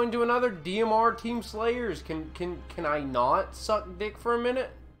am I going to another DMR Team Slayers? Can I not suck dick for a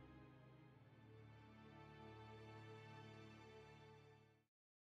minute?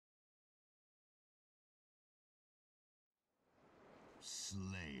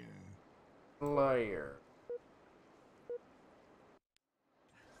 Slayer.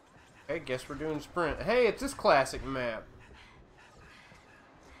 Okay, guess we're doing sprint. Hey, it's this classic map.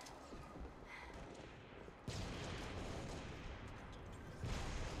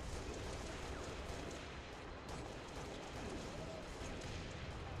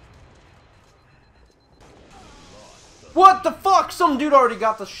 What the fuck? Some dude already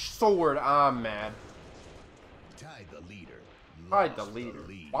got the sword. I'm mad. Tied the leader. Tied the leader.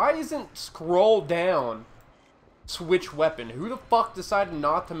 Why isn't scroll down switch weapon? Who the fuck decided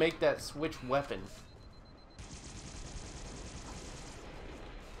not to make that switch weapon?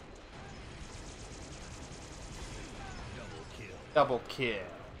 Double kill.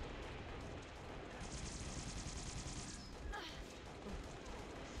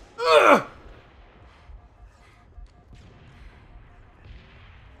 Ugh!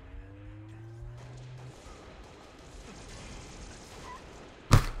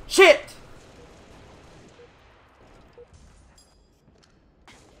 Shit!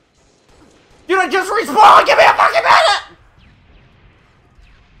 Dude, I just respawned! Give me a fucking minute!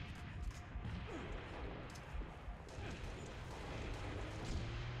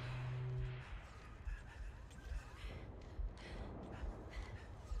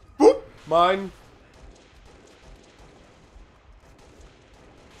 Boop! Mine.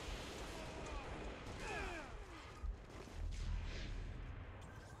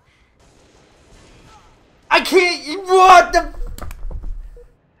 I can't. What the?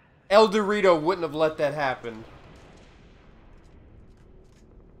 El Dorito wouldn't have let that happen.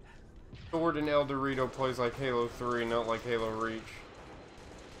 Sword in El Dorito plays like Halo 3, not like Halo Reach.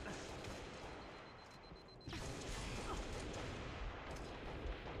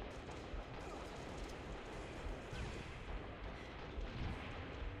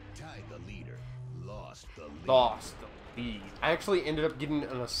 Tied the leader. Lost the lead. Lost the lead. I actually ended up getting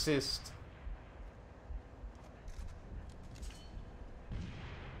an assist.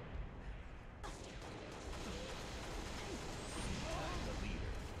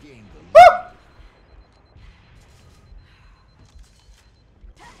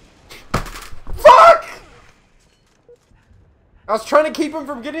 I was trying to keep him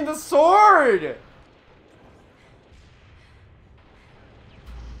from getting the sword!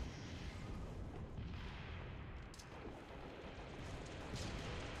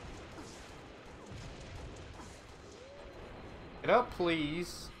 Get up,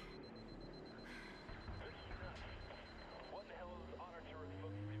 please.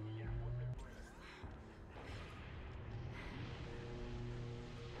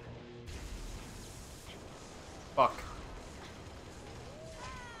 Fuck.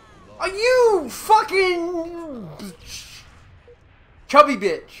 Are you fucking chubby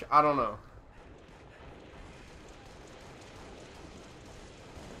bitch? I don't know.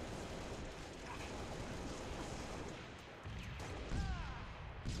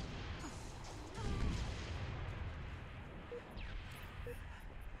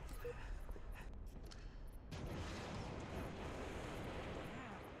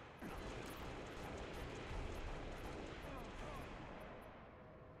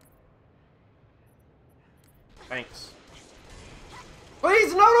 Thanks.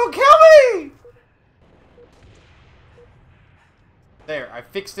 Please, no, don't kill me! I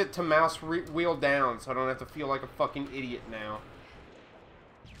fixed it to mouse wheel down, so I don't have to feel like a fucking idiot now.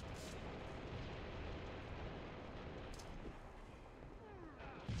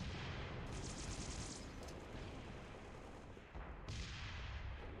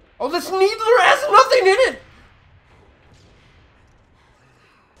 Oh, this needler has nothing in it!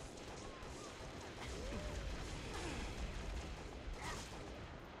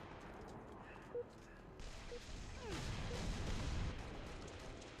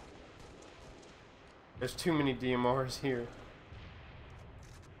 There's too many DMRs here.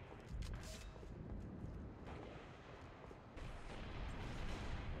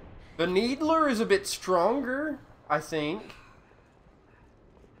 The needler is a bit stronger, I think.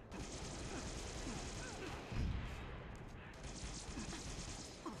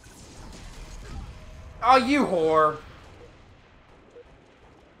 Oh, you whore.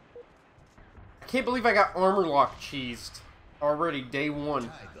 I can't believe I got armor lock cheesed already, day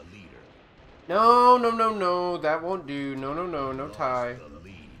one. No, no, no, no, that won't do. No, no, no, no tie.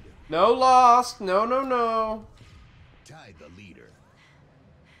 No lost. No, no, no. Tie the leader.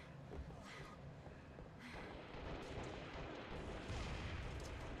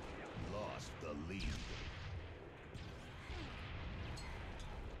 Lost the lead.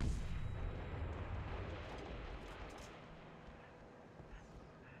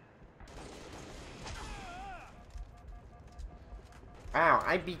 Wow,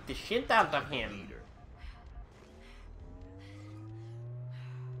 I beat the shit out of him.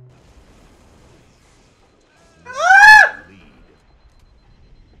 Ah!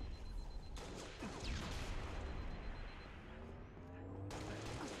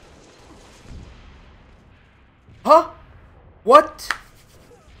 Huh? What?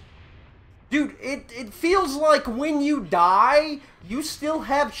 Dude, it feels like when you die, you still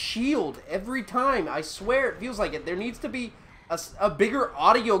have shield every time. I swear it feels like it. There needs to be a bigger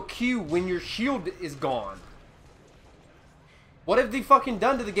audio cue when your shield is gone. What have they fucking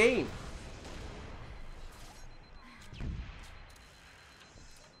done to the game?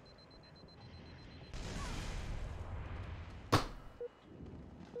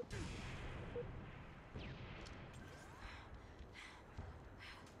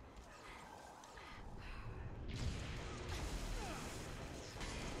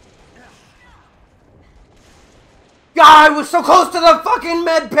 God, I was so close to the fucking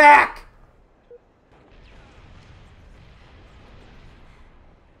med pack!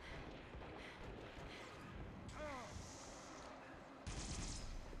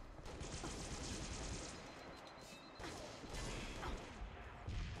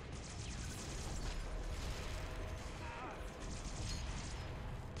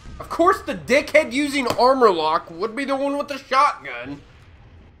 Of course the dickhead using armor lock would be the one with the shotgun.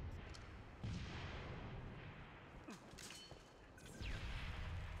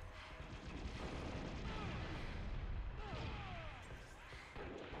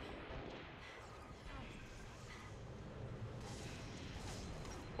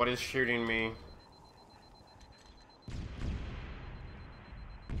 What is shooting me?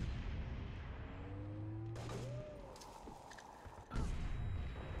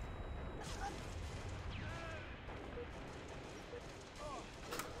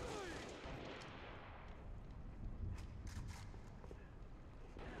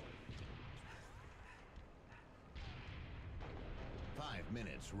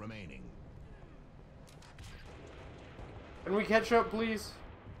 Minutes remaining. Can we catch up, please?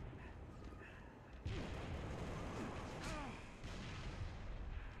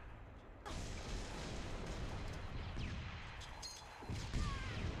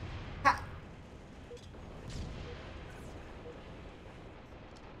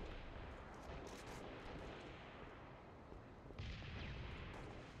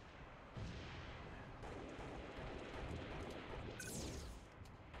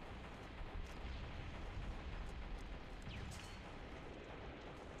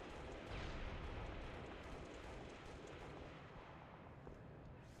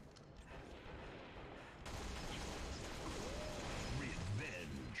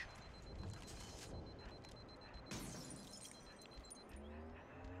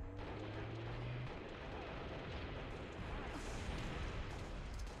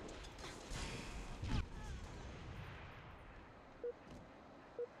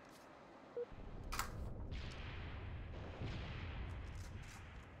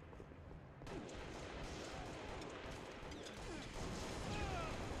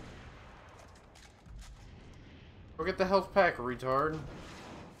 Go get the health pack, retard.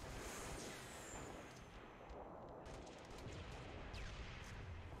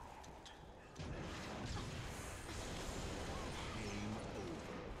 Game over.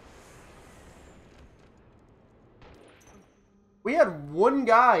 We had one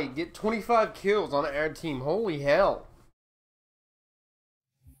guy get 25 kills on our team. Holy hell.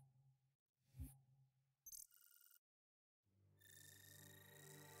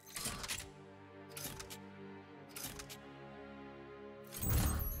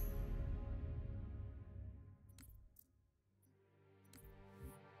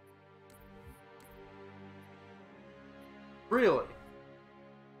 Really?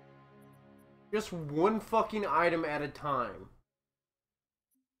 Just one fucking item at a time.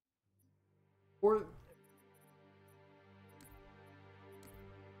 Or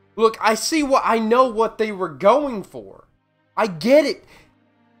look, I know what they were going for. I get it.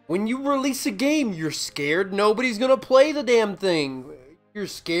 When you release a game, you're scared nobody's gonna play the damn thing. You're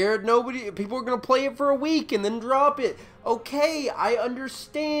scared people are gonna play it for a week and then drop it. Okay, I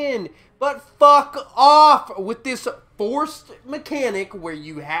understand. But fuck off with this forced mechanic where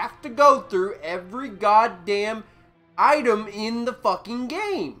you have to go through every goddamn item in the fucking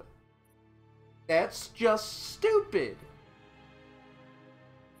game. That's just stupid.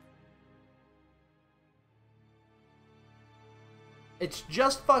 It's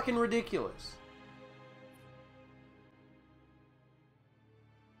just fucking ridiculous.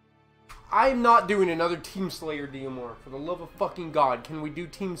 I'm not doing another Team Slayer DMR. For the love of fucking God, can we do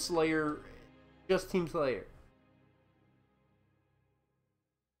Team Slayer? Just Team Slayer?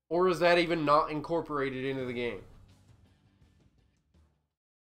 Or is that even not incorporated into the game?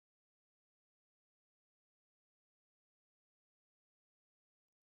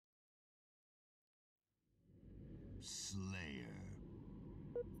 Slayer.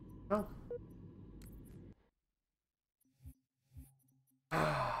 Oh.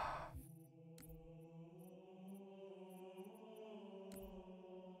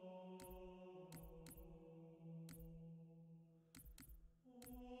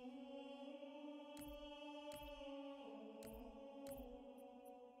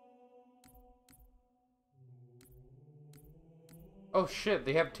 Oh shit,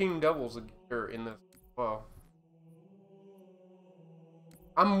 they have team doubles in this. Well,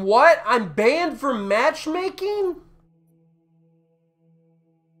 I'm what? I'm banned from matchmaking?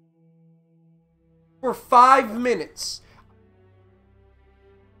 For 5 minutes.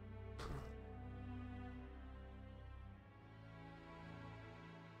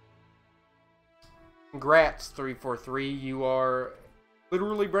 Congrats, 343. You are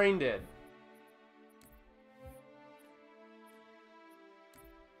literally brain dead.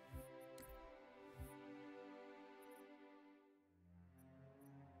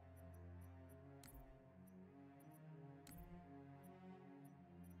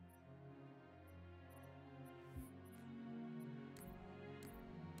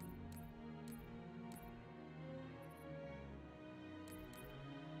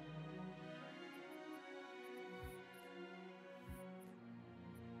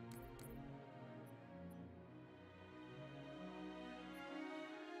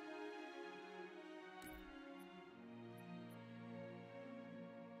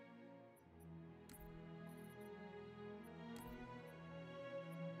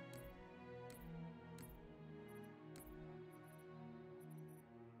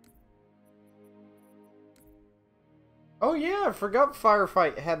 Oh yeah, I forgot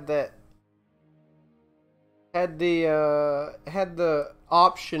Firefight had that. Had the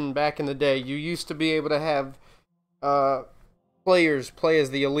option back in the day. You used to be able to have players play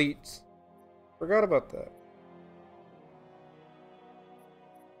as the elites. Forgot about that.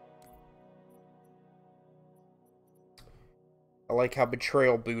 I like how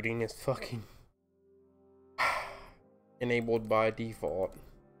betrayal booting is fucking enabled by default.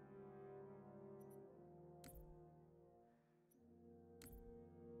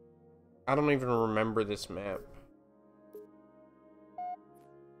 I don't even remember this map.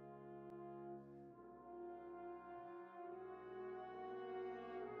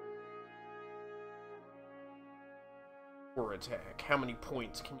 Or attack. How many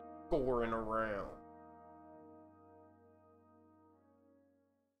points can you score in a round?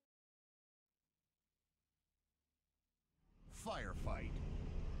 Firefight.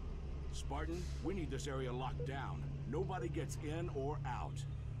 Spartan, we need this area locked down. Nobody gets in or out.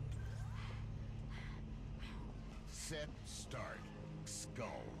 Set, start.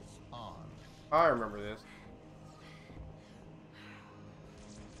 Skulls on. I remember this.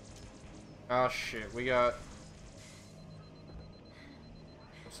 Oh shit, we got...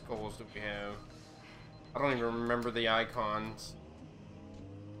 What skulls do we have? I don't even remember the icons.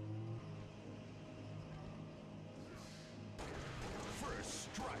 First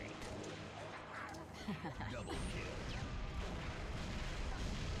strike. Double kill.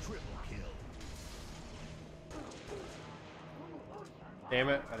 Triple kill. Damn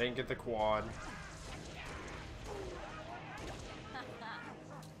it, I didn't get the quad.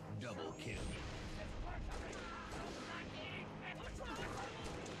 Double kill.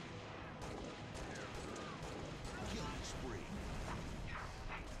 Killing spree.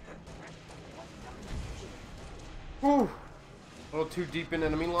 Whew. A little too deep in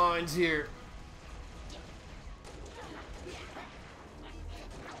enemy lines here.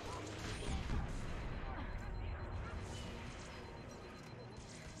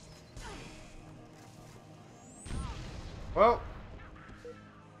 Well.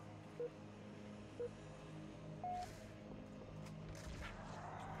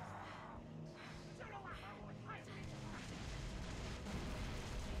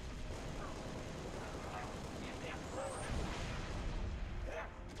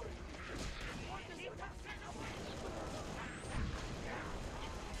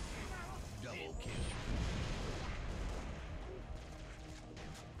 Double kill.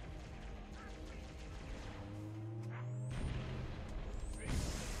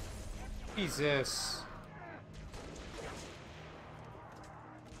 Jesus.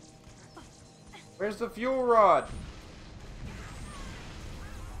 Where's the fuel rod?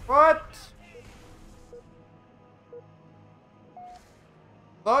 What?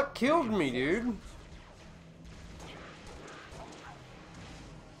 That killed me, dude.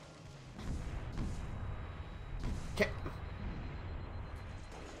 Ca-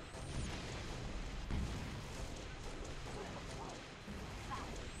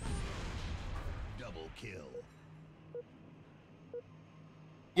 Double kill.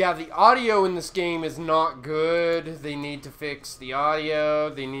 Yeah, the audio in this game is not good. They need to fix the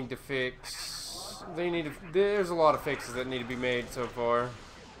audio. They need to fix... There's a lot of fixes that need to be made so far.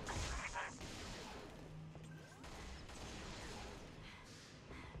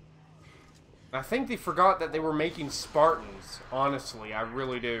 I think they forgot that they were making Spartans. Honestly, I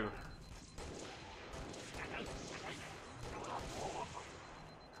really do.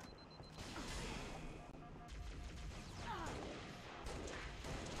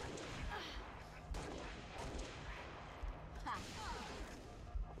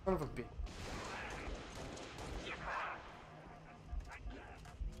 Son of a bitch.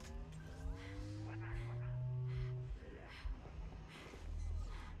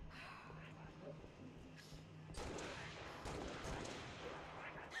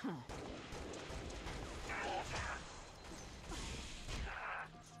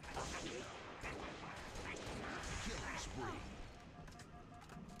 Killing spree.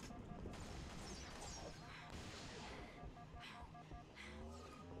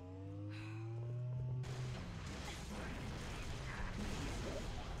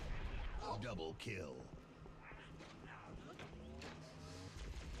 Double kill.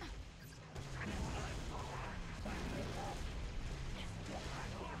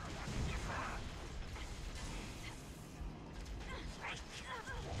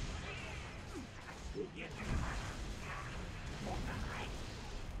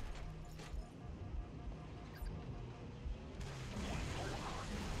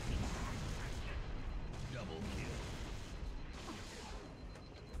 Double kill.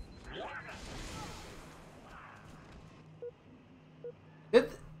 Did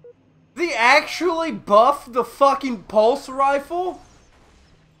they actually buff the fucking pulse rifle?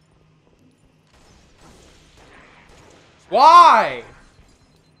 Why?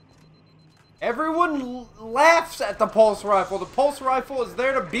 Everyone laughs at the pulse rifle. The pulse rifle is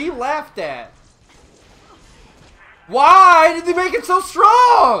there to be laughed at. Why did they make it so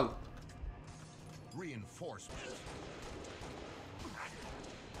strong? Reinforcement.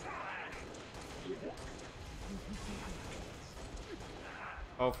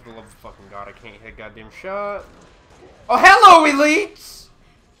 Oh, for the love of fucking God, I can't hit a goddamn shot. Oh, hello, elites!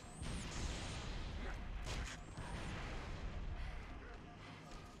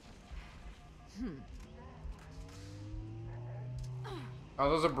 Oh,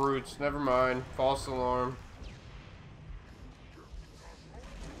 those are brutes. Never mind. False alarm.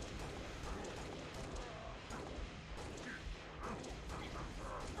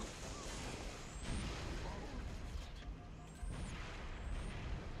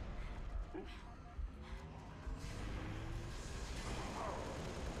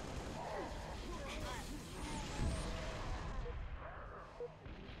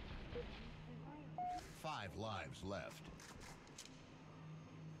 Five lives left.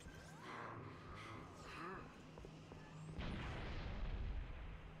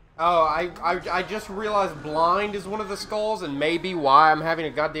 Oh, I just realized blind is one of the skulls, and maybe why I'm having a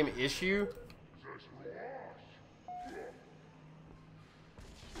goddamn issue.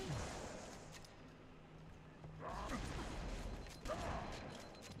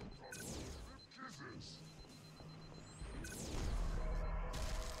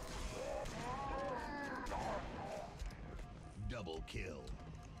 Double kill.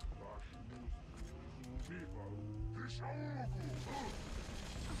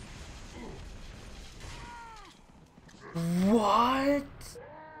 What?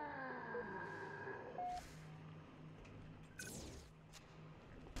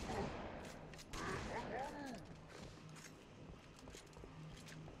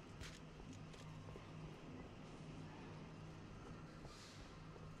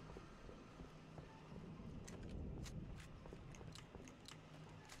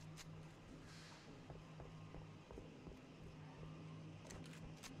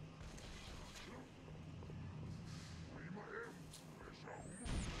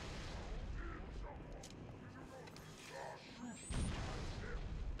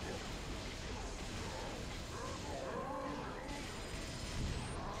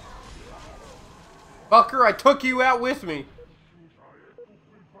 Fucker, I took you out with me.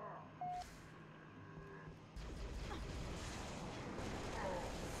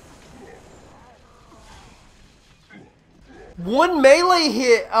 One melee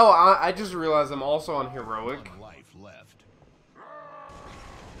hit. Oh, I just realized I'm also on heroic. One life left.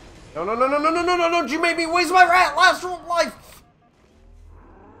 No, no, no, no, no, no, no, no, no. You made me waste my last life.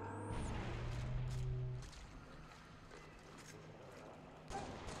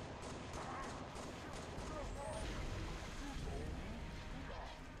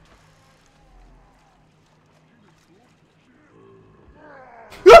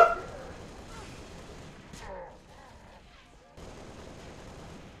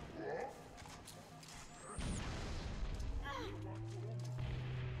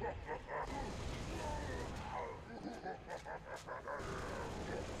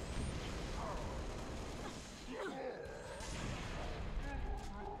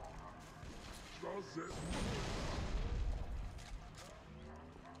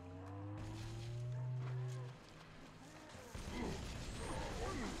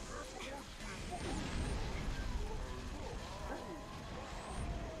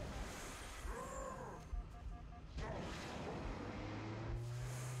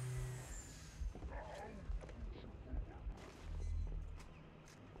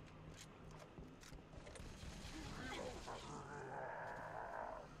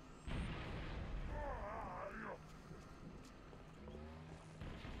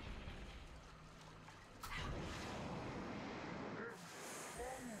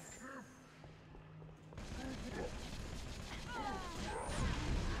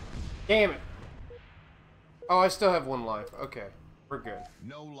 Damn it. Oh, I still have one life. Okay, we're good.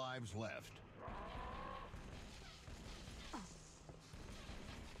 No lives left.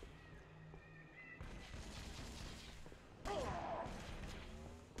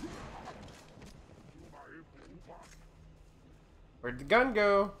 Where'd the gun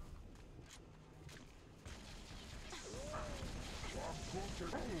go?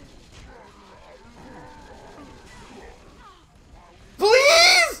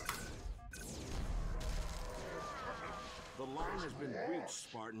 Please! The line has been breached,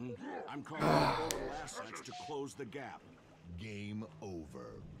 Spartan. I'm calling on total assets to close the gap. Game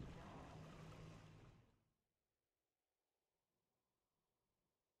over.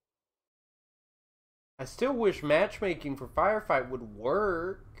 I still wish matchmaking for Firefight would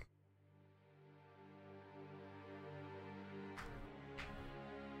work.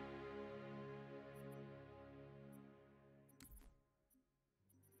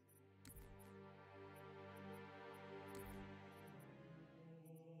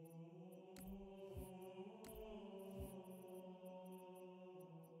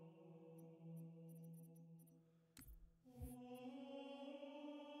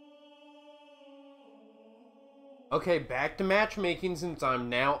 Okay, back to matchmaking since I'm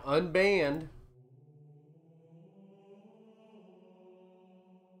now unbanned.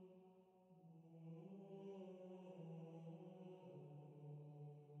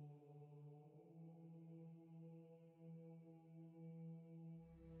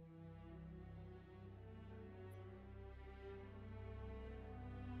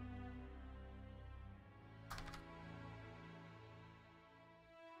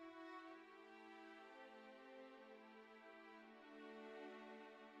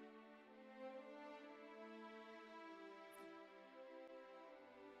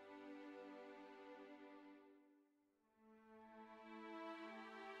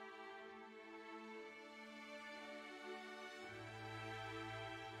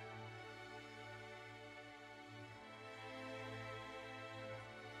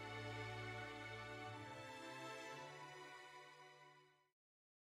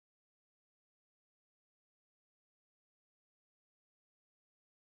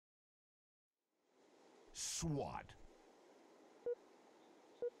 SWAT.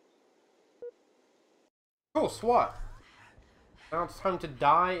 Cool, SWAT. Now it's time to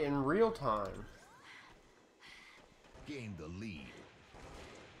die in real time. Gain the lead.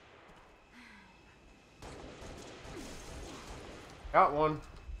 Got one.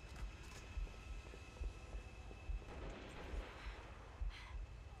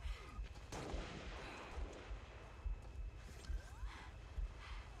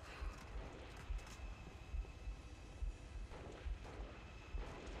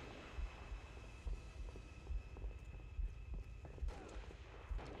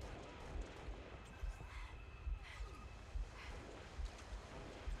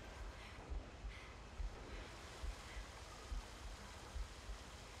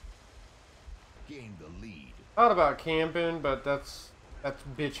 Gain the lead. Thought about camping, but that's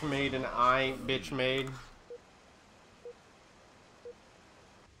bitch made and I ain't bitch made.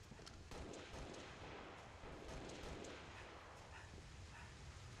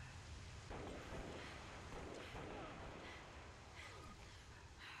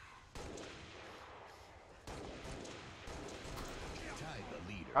 Tie the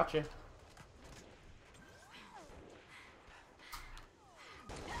leader. Gotcha.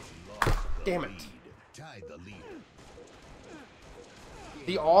 Damn it. Tie the leader.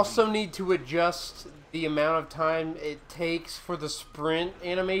 They also need to adjust the amount of time it takes for the sprint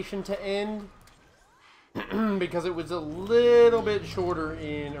animation to end. Because it was a little bit shorter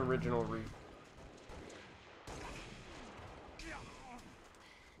in original Reap.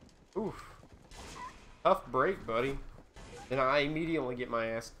 Oof. Tough break, buddy. Then I immediately get my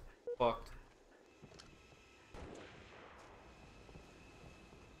ass fucked.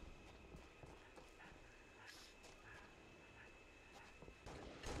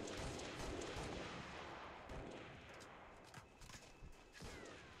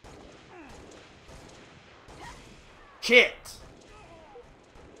 Shit!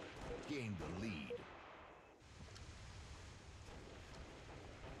 Gain the lead.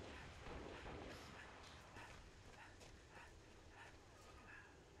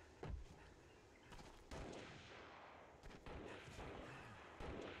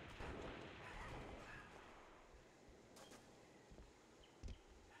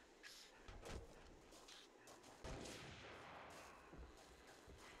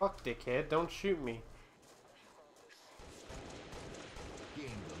 Fuck, dickhead, don't shoot me. Gain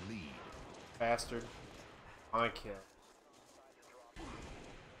the lead. Bastard. My kill.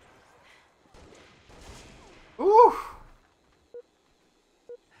 Ooh!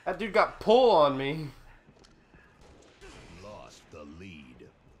 That dude got pull on me. Lost the lead.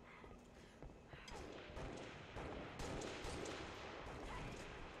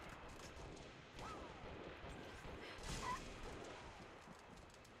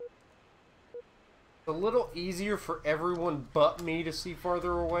 It's a little easier for everyone but me to see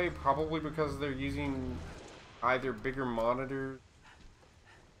farther away, probably because they're using either bigger monitors.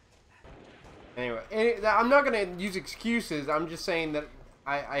 Anyway, I'm not going to use excuses. I'm just saying that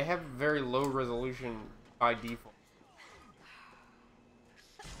I have very low resolution by default.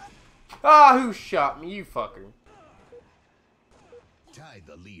 Ah, who shot me? You fucker. Tie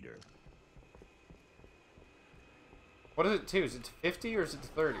the leader. What is it to? Is it to 50 or is it to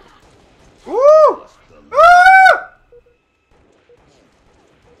 30? Woo! Ah!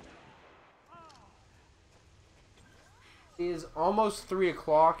 It is almost 3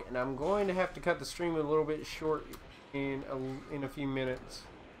 o'clock, and I'm going to have to cut the stream a little bit short in a few minutes.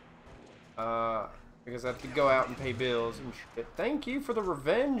 Because I have to go out and pay bills and shit. Thank you for the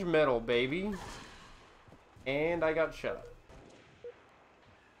revenge medal, baby. And I got shut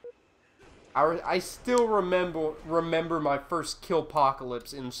up. I still remember my first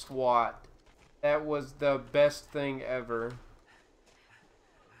Killpocalypse in SWAT. That was the best thing ever.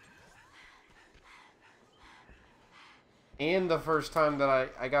 And the first time that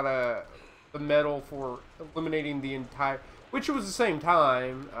I got the medal for eliminating the entire, which was the same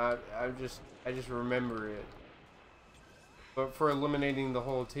time. I just remember it. But for eliminating the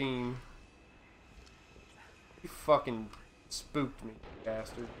whole team, you fucking spooked me,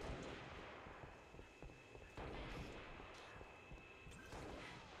 bastard.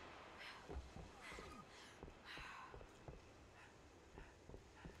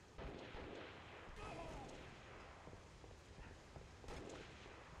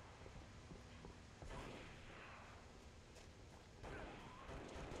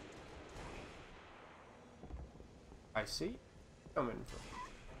 I see. Coming from.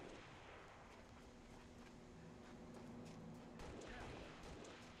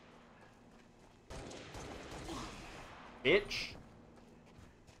 Bitch.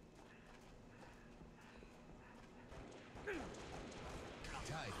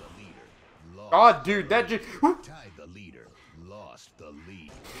 Tie the leader. God, dude, that just... Tied the leader. Lost the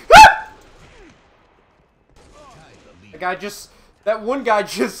lead. Tied the leader. That guy just... That one guy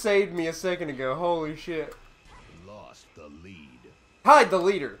just saved me a second ago. Holy shit. Lost the lead. Tied the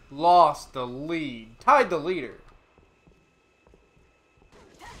leader. Lost the lead. Tied the leader.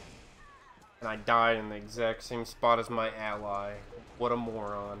 And I died in the exact same spot as my ally. What a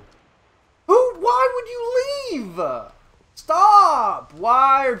moron. Why would you leave? Stop!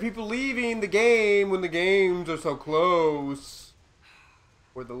 Why are people leaving the game when the games are so close?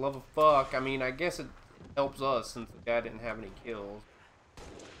 For the love of fuck. I mean, I guess it helps us since the guy didn't have any kills.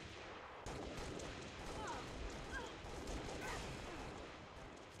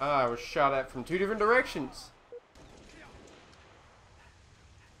 I was shot at from 2 different directions.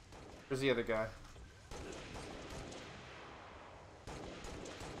 Where's the other guy?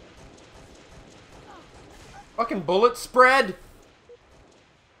 Fucking bullet spread!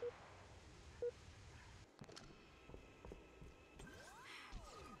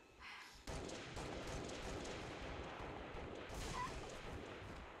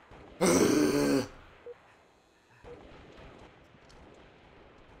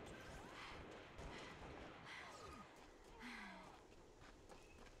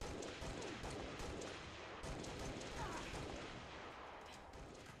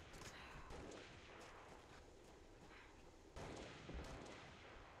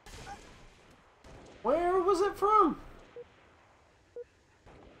 Where was it from?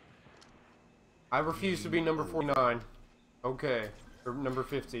 I refuse to be number 49. Okay. Or number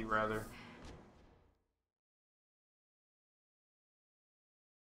 50, rather.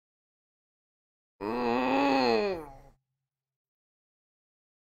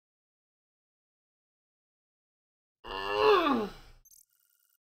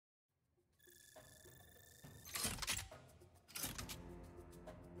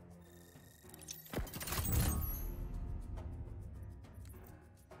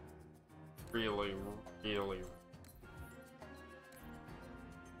 Really.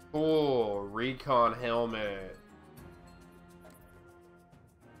 Cool. Recon helmet.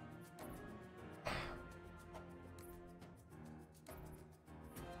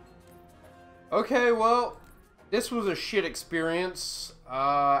 Okay, well, this was a shit experience.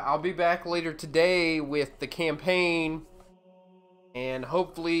 I'll be back later today with the campaign and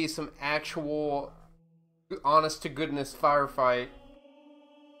hopefully some actual honest to goodness firefight.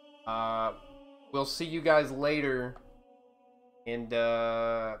 We'll see you guys later, and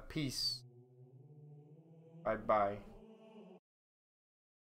peace. Bye bye.